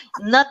green,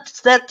 not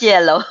that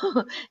yellow.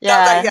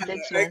 Yeah, that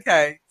yellow.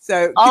 Okay.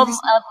 So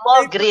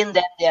more green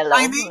than yellow.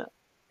 Shiny?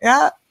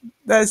 Yeah,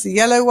 there's a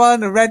yellow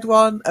one, a red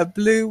one, a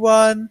blue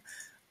one.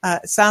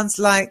 It sounds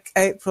like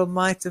April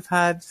might have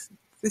had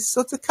this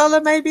sort of colour,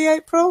 maybe,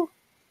 April?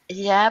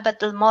 Yeah,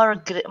 but more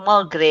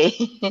grey.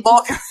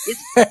 More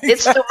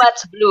it's too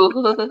much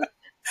blue.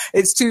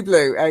 It's too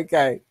blue,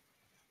 okay.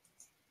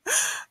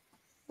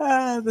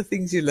 The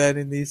things you learn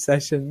in these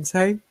sessions,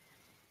 hey?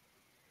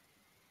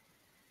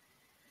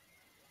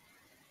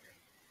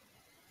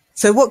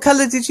 So what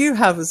colour did you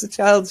have as a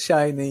child,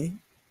 Shiny?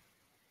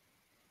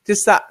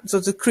 Just that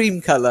sort of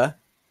cream colour?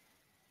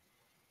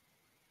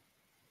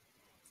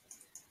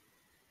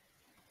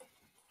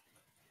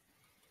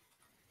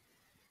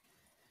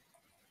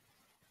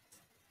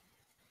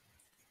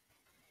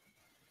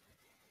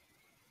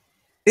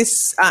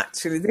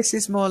 This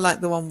is more like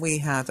the one we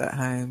had at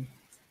home.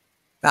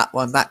 That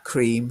one, that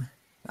cream.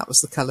 That was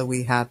the colour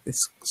we had,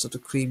 this sort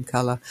of cream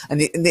colour.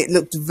 And it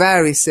looked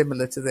very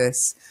similar to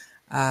this,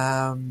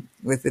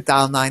 with the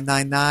dial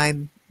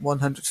 999,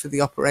 100 for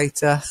the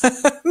operator.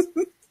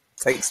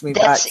 Takes me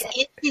back. That's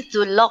easy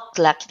to lock,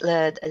 like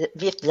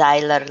with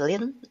dialer,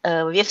 Lynn.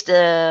 With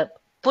the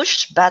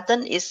push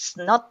button is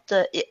not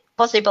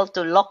possible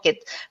to lock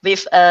it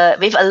with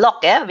a lock,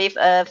 yeah, with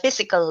a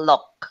physical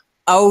lock.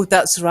 Oh,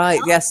 that's right.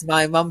 Yes,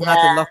 my mum had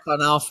a Yeah. lock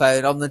on our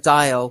phone on the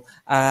dial.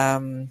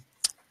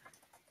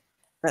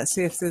 Let's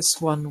see if there's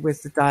one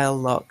with the dial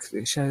lock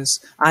that shows.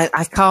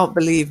 I can't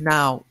believe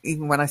now,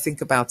 even when I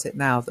think about it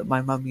now, that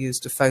my mum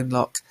used a phone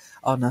lock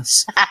on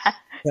us.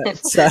 But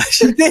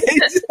she did.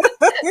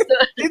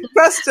 She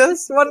pressed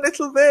us one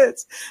little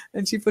bit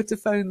and she put a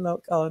phone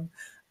lock on.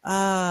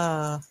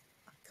 I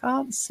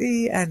can't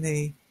see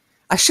any.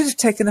 I should have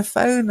taken a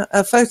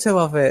photo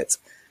of it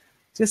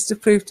just to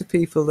prove to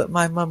people that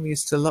my mum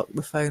used to lock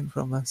the phone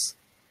from us.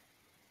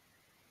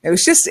 It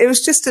was just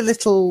a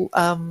little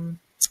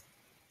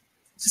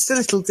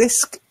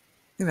disc,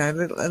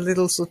 a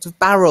little sort of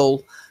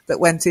barrel that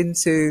went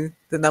into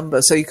the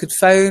number. So you could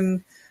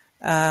phone,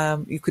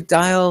 you could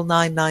dial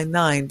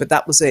 999, but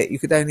that was it. You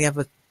could only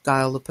ever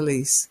dial the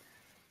police.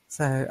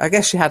 So I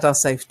guess she had our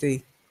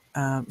safety.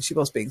 She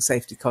was being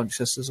safety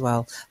conscious as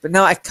well. But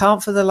no, I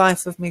can't for the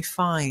life of me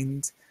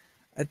find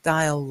a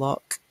dial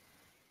lock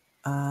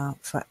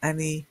for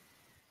any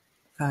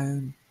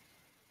phone.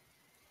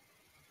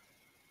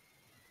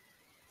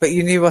 But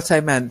you knew what I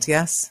meant,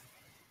 yes?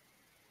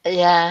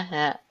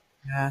 Yeah.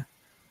 Yeah.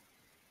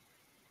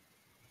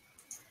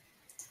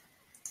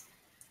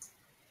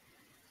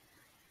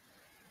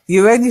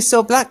 You only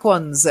saw black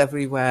ones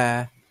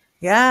everywhere.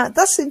 Yeah,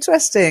 that's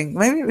interesting.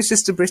 Maybe it was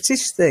just a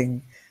British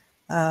thing.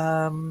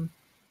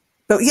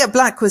 But yeah,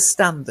 black was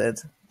standard.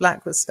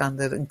 Black was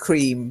standard, and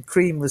cream.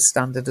 Cream was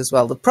standard as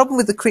well. The problem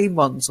with the cream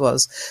ones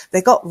was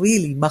they got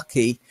really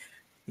mucky.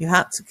 You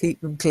had to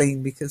keep them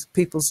clean because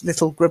people's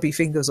little grubby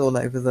fingers all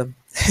over them.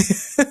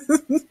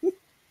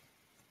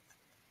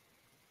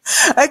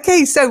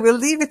 Okay, so we'll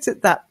leave it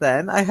at that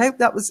then. I hope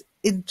that was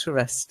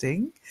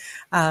interesting.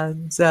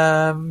 And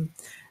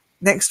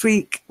next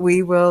week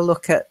we will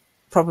look at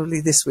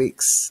probably this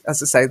week's,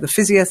 as I say, the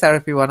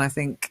physiotherapy one I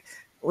think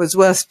was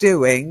worth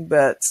doing,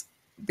 but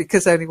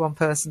because only one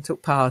person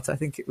took part, I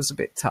think it was a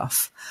bit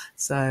tough.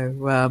 So,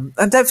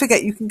 and don't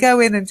forget, you can go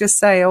in and just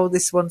say, oh,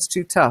 this one's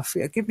too tough.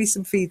 Yeah, give me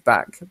some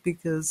feedback,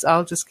 because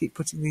I'll just keep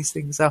putting these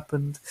things up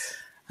and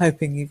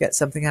hoping you get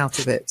something out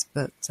of it.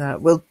 But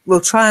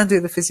we'll try and do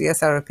the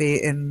physiotherapy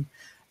in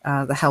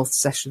the health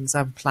sessions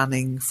I'm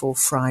planning for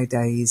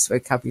Friday's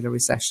vocabulary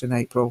session,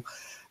 April.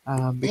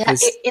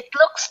 Because it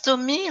looks to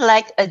me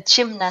like a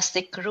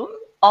gymnastic room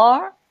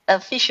or a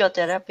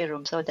physiotherapy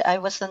room. So I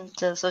wasn't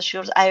so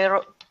sure.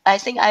 I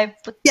think I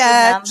put two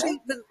numbers.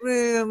 Treatment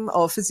room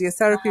or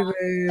physiotherapy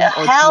room A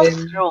or health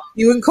gym. room.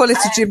 You wouldn't call it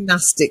a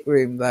gymnastic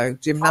room, though.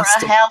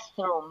 Gymnastic. Or a health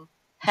room.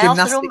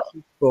 Gymnastic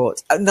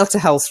sport. Not a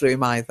health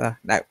room either.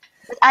 No.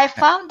 But I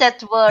found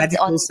that word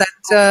Medical on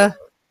centre.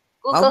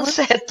 Google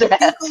said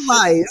that. Google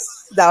lies.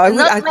 No, I would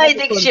Not my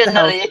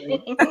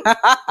dictionary.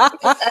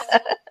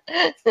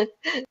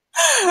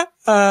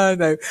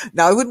 No,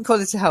 I wouldn't call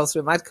it a health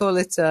room. I'd call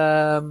it.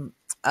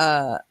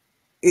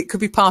 It could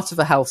be part of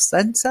a health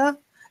centre.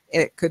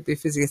 It could be a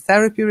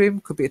physiotherapy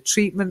room. Could be a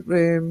treatment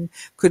room.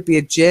 Could be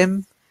a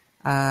gym,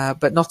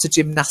 but not a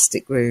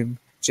gymnastic room.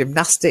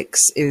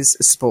 Gymnastics is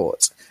a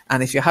sport,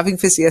 and if you're having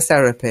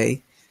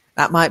physiotherapy,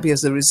 that might be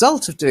as a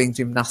result of doing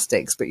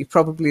gymnastics, but you're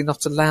probably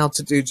not allowed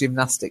to do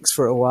gymnastics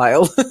for a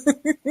while.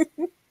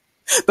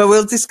 But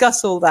we'll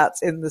discuss all that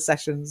in the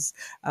sessions,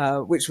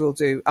 which we'll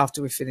do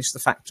after we finish the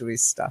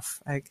factories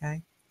stuff.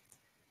 Okay.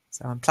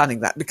 So I'm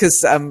planning that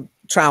because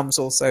Traum's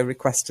also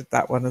requested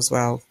that one as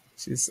well.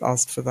 She's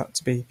asked for that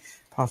to be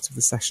part of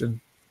the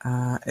session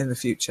in the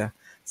future.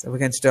 So we're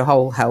going to do a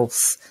whole health,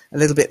 a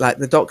little bit like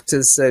the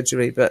doctor's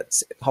surgery, but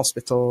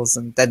hospitals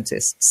and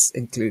dentists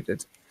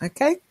included.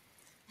 Okay.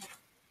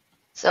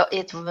 So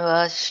it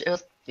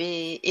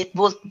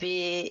would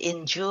be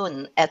in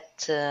June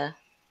at the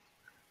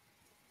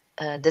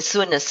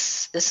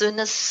soonest. The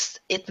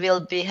soonest it will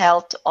be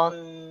held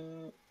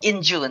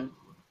in June.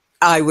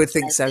 I would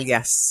think so.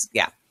 Yes.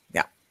 Yeah.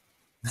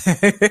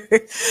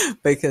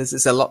 Because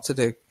it's a lot to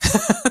do.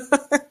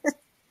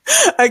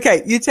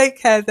 Okay, you take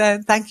care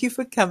then. Thank you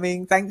for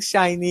coming. Thanks,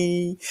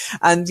 Shiny.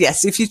 And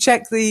yes, if you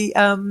check the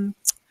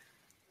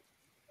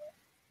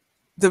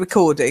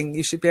recording,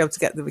 you should be able to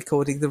get the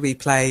recording, the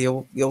replay.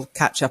 You'll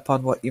catch up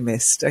on what you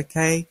missed.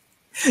 Okay.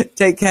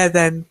 Take care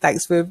then.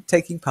 Thanks for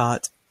taking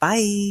part.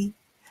 Bye.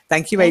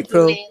 Thank you,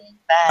 April. You,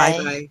 bye.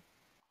 Bye.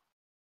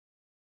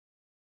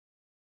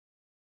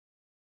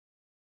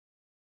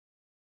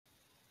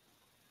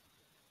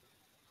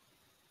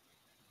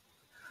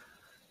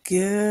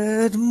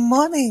 Good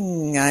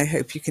morning. I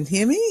hope you can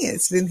hear me.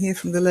 It's Lynn here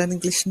from the Learn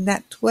English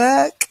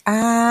Network,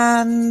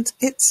 and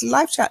it's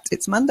live chat.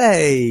 It's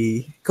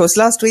Monday. Of course,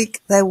 last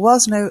week there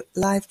was no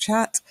live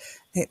chat.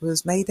 It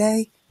was May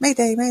Day,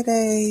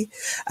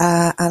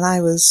 and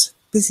I was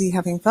busy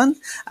having fun.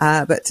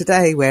 But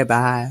today we're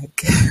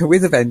back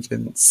with a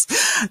vengeance.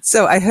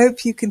 So I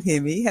hope you can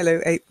hear me. Hello,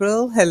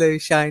 April. Hello,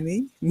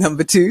 Shiny.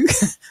 Number 2.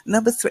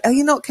 Number 3. Are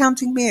you not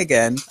counting me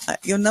again?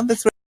 You're number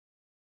 3.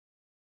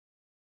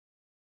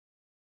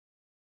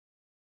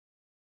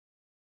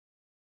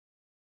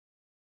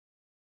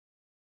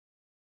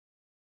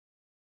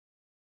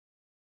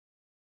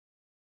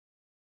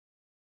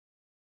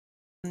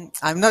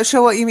 I'm not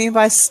sure what you mean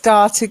by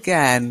start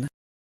again.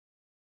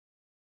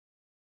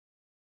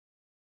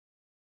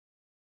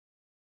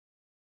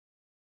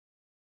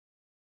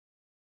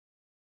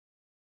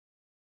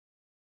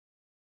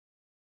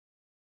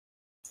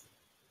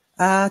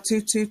 Ah,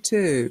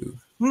 222.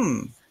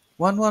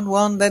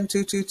 111, then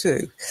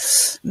 222.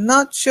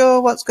 Not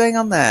sure what's going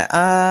on there.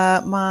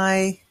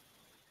 My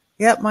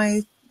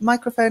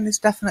microphone is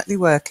definitely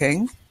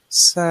working.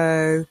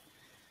 So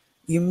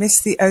you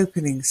missed the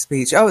opening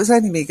speech. Oh, it was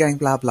only me going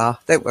blah, blah.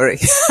 Don't worry.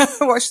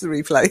 Watch the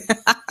replay.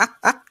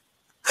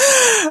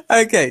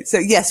 Okay. So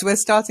yes, we're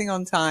starting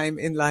on time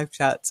in live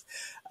chat,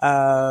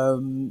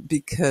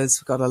 because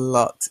we've got a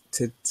lot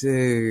to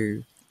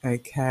do.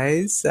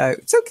 Okay. So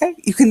it's okay.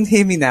 You can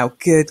hear me now.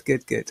 Good,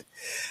 good, good.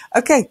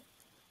 Okay.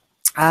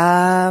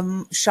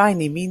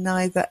 Shiny, me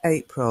neither,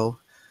 April.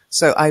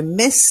 So I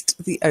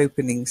missed the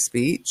opening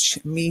speech.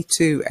 Me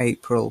too,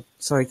 April.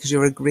 Sorry, because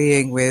you're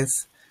agreeing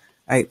with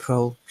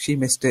April. She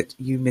missed it.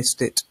 You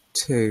missed it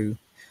too.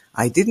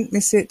 I didn't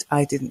miss it.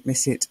 I didn't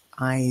miss it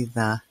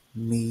either.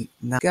 Me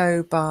now.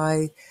 Go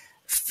by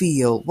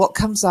feel. What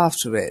comes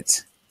after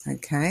it?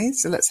 Okay,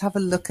 so let's have a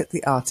look at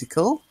the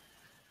article.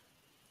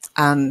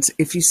 And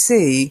if you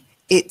see,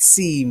 it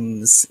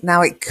seems.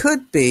 Now it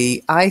could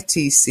be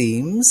IT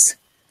seems,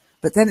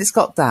 but then it's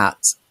got that.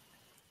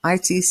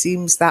 IT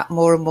seems that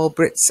more and more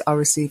Brits are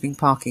receiving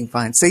parking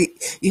fines. So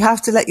you have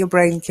to let your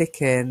brain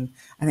kick in.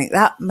 I think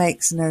that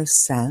makes no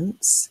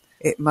sense.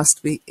 It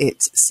must be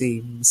it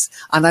seems.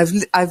 And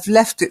I've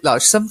left it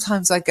large.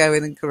 Sometimes I go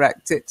in and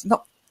correct it.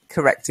 Not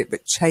correct it,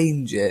 but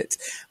change it.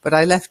 But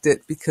I left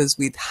it because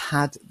we'd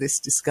had this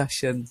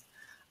discussion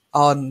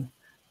on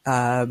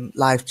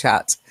live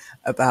chat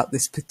about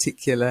this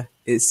particular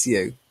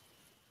issue.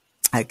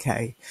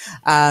 Okay.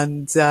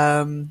 And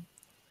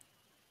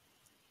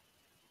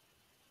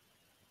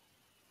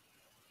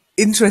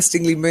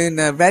interestingly,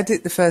 Muna read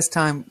it the first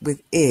time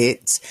with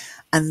it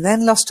and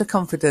then lost her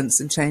confidence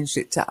and changed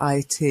it to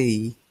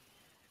IT.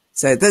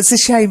 So that's a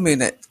shame,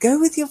 Muna. Go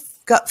with your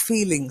gut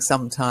feeling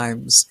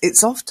sometimes.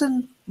 It's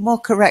often more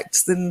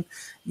correct than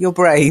your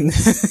brain.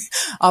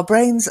 Our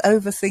brains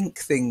overthink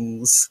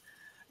things.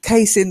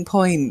 Case in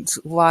point,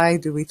 why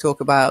do we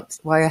talk about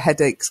why are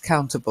headaches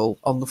countable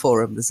on the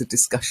forum? There's a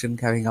discussion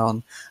going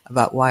on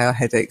about why are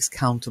headaches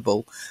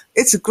countable.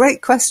 It's a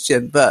great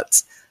question,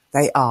 but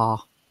they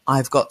are.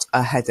 I've got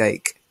a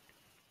headache.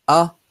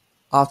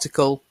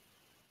 Article,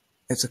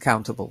 it's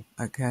accountable.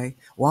 Okay.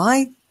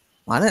 Why?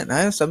 I don't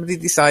know. Somebody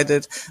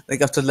decided they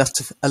got a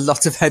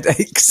lot of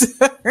headaches.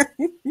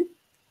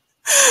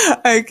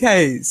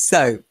 Okay.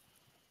 So,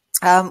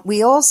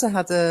 we also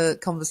had a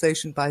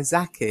conversation by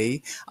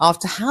Zaki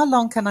after how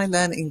long can I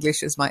learn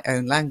English as my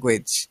own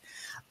language?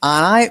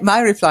 And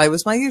my reply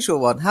was my usual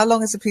one. How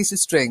long is a piece of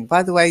string?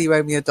 By the way, you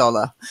owe me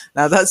 $1.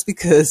 Now that's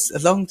because a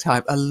long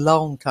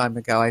time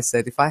ago, I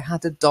said, if I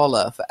had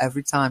 $1 for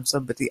every time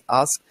somebody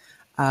asked,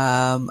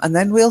 and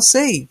then we'll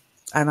see.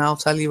 And I'll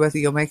tell you whether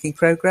you're making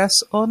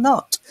progress or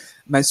not.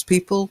 Most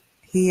people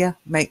here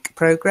make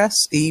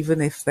progress,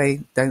 even if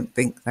they don't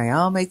think they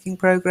are making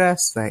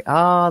progress. They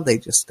are, they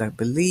just don't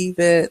believe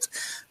it.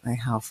 They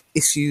have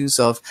issues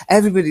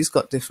everybody's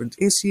got different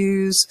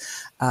issues.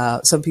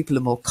 Some people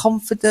are more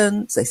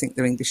confident. They think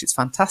their English is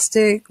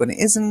fantastic when it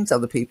isn't.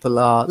 Other people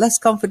are less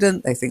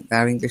confident. They think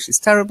their English is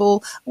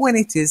terrible when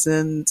it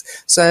isn't.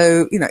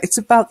 So, it's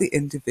about the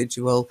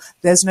individual.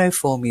 There's no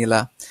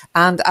formula.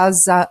 And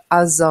as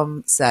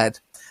said,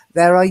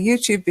 there are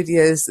YouTube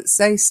videos that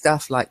say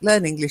stuff like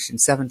learn English in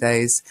 7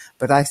 days,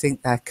 but I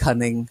think they're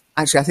cunning.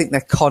 Actually, I think they're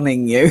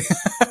conning you.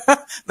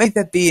 Maybe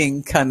they're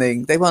being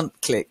cunning. They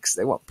want clicks.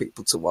 They want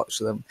people to watch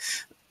them.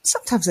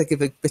 Sometimes they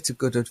give a bit of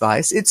good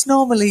advice. It's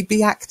normally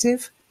be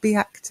active, be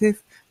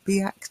active,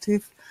 be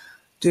active.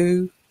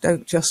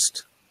 Don't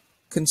just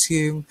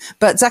consume.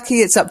 But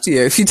Zaki, it's up to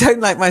you. If you don't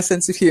like my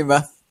sense of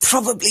humour,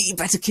 probably you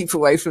better keep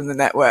away from the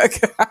network.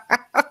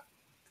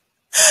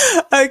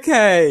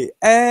 Okay,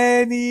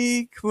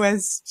 any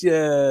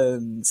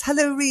questions?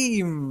 Hello,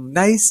 Reem.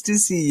 Nice to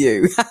see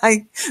you.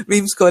 Hi,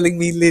 Reem's calling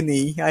me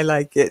Linny. I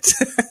like it.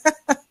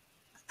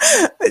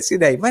 What's your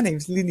name? My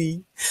name's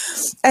Linny.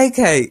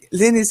 Okay,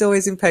 Lynn is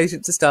always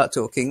impatient to start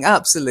talking.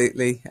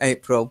 Absolutely,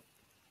 April.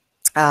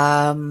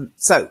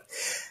 So,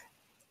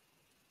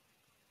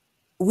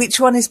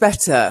 which one is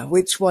better?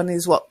 Which one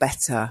is what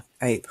better,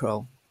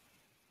 April?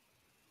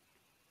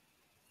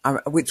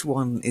 Which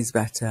one is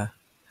better?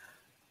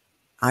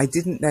 I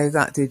didn't know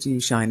that, did you,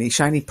 Shiny?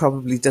 Shiny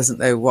probably doesn't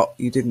know what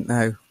you didn't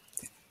know.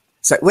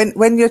 So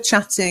when you're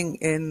chatting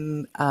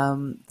in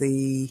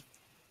the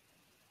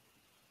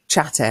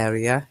chat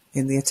area,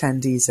 in the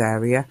attendees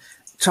area,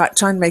 try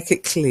and make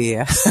it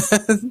clear.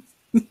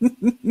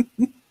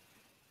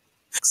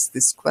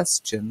 This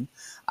question,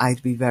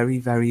 I'd be very,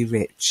 very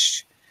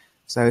rich.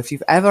 So if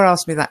you've ever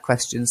asked me that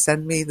question,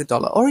 send me the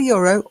 $1 or a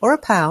euro or a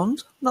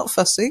pound, not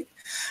fussy.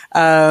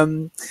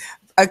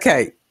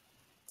 Okay.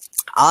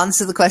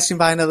 Answer the question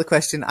by another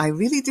question. I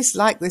really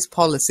dislike this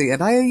policy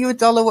and I owe you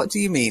 $1. What do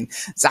you mean?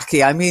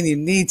 Zaki, I mean you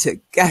need to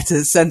get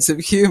a sense of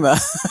humour.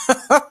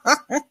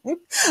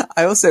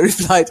 I also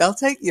replied, I'll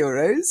take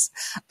euros.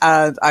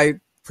 And I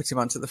put him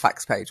onto the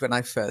facts page when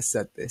I first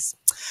said this.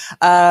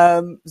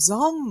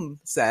 Zom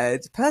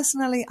said,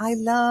 personally,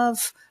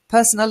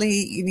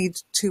 you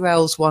need 2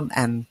 L's, 1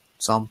 N,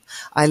 Zom.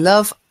 I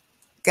love,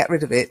 get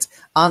rid of it,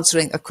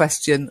 answering a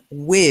question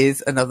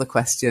with another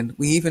question.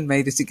 We even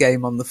made it a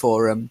game on the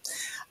forum.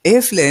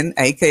 If Lynn,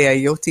 aka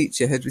your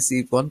teacher, had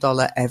received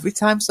 $1 every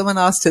time someone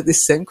asked her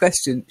this same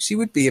question, she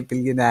would be a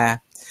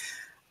billionaire.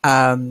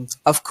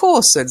 Of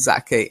course, said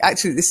Zaki.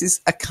 Actually, this is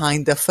a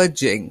kind of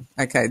fudging.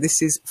 Okay,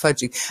 this is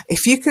fudging.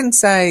 If you can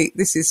say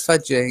this is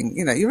fudging,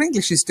 you know, your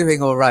English is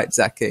doing all right,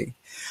 Zaki.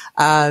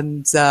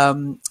 And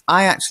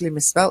I actually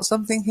misspelt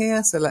something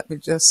here, so let me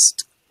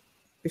just,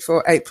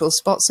 before April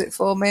spots it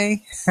for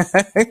me.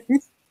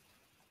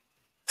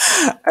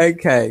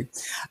 Okay.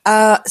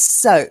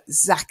 So,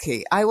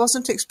 Zaki, I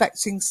wasn't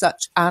expecting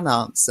such an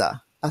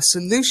answer. A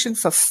solution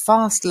for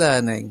fast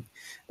learning.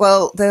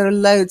 Well, there are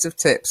loads of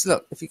tips.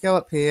 Look, if you go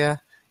up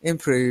here,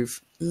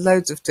 improve,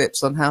 loads of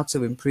tips on how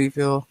to improve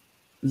your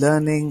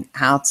learning,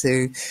 how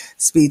to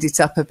speed it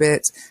up a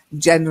bit.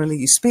 Generally,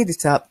 you speed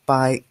it up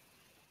by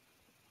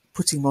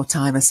putting more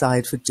time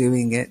aside for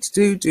doing it.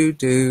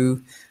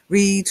 Do.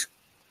 Read,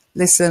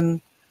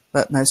 listen,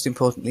 but most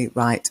importantly,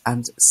 write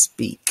and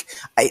speak.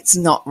 It's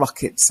not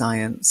rocket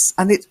science.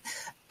 And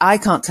I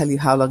can't tell you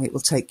how long it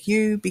will take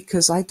you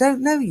because I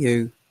don't know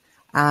you.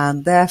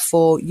 And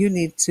therefore, you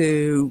need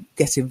to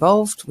get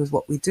involved with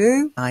what we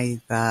do.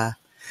 There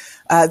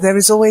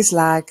is always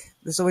lag.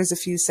 There's always a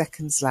few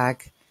seconds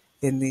lag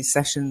in these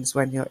sessions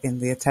when you're in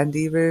the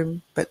attendee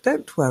room. But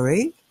don't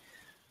worry.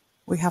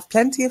 We have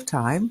plenty of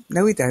time.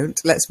 No, we don't.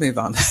 Let's move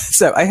on.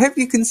 So I hope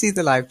you can see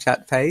the live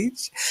chat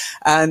page.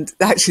 And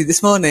actually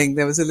this morning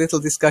there was a little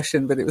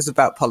discussion, but it was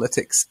about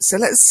politics. So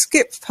let's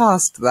skip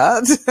past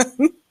that.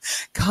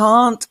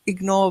 Can't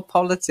ignore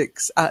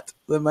politics at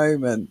the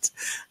moment.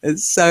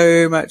 There's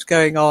so much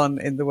going on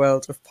in the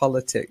world of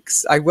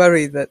politics. I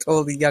worry that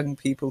all the young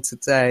people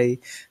today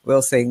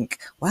will think,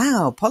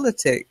 wow,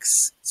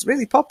 politics, it's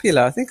really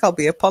popular. I think I'll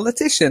be a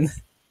politician.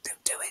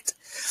 Don't do it.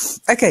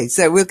 Okay,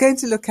 so we're going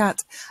to look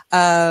at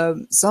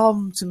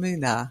Zom to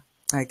Muna.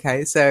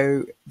 Okay,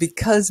 so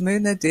because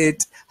Muna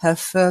did her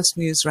first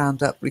news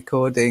roundup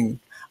recording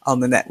on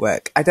the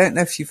network, I don't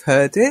know if you've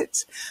heard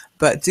it,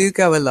 but do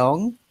go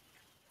along.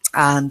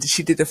 And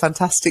she did a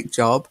fantastic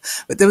job.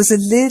 But there was a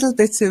little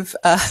bit of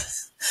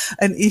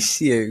an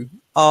issue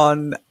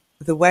on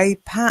the way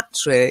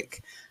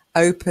Patrick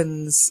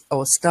opens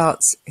or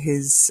starts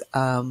his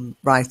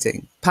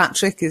writing.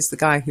 Patrick is the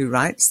guy who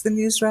writes the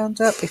news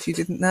roundup, if you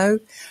didn't know.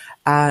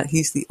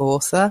 He's the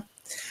author.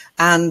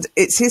 And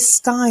it's his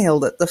style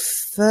that the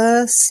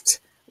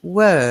first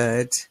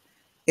word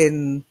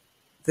in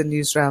the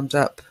news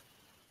roundup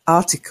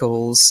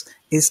articles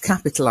is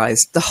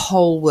capitalized, the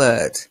whole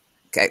word.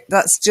 Okay,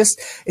 that's just,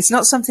 it's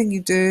not something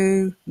you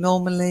do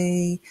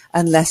normally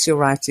unless you're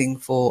writing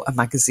for a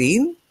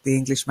magazine. The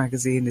English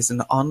magazine is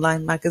an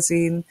online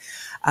magazine.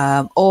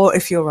 Or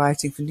if you're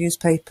writing for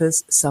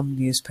newspapers, some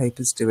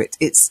newspapers do it.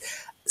 It's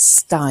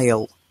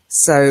style.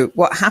 So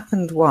what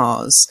happened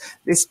was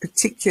this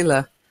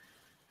particular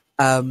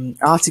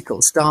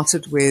article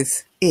started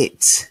with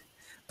it,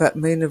 but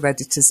Muna read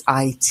it as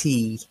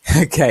IT.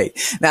 Okay,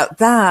 now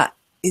that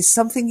is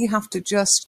something you have to just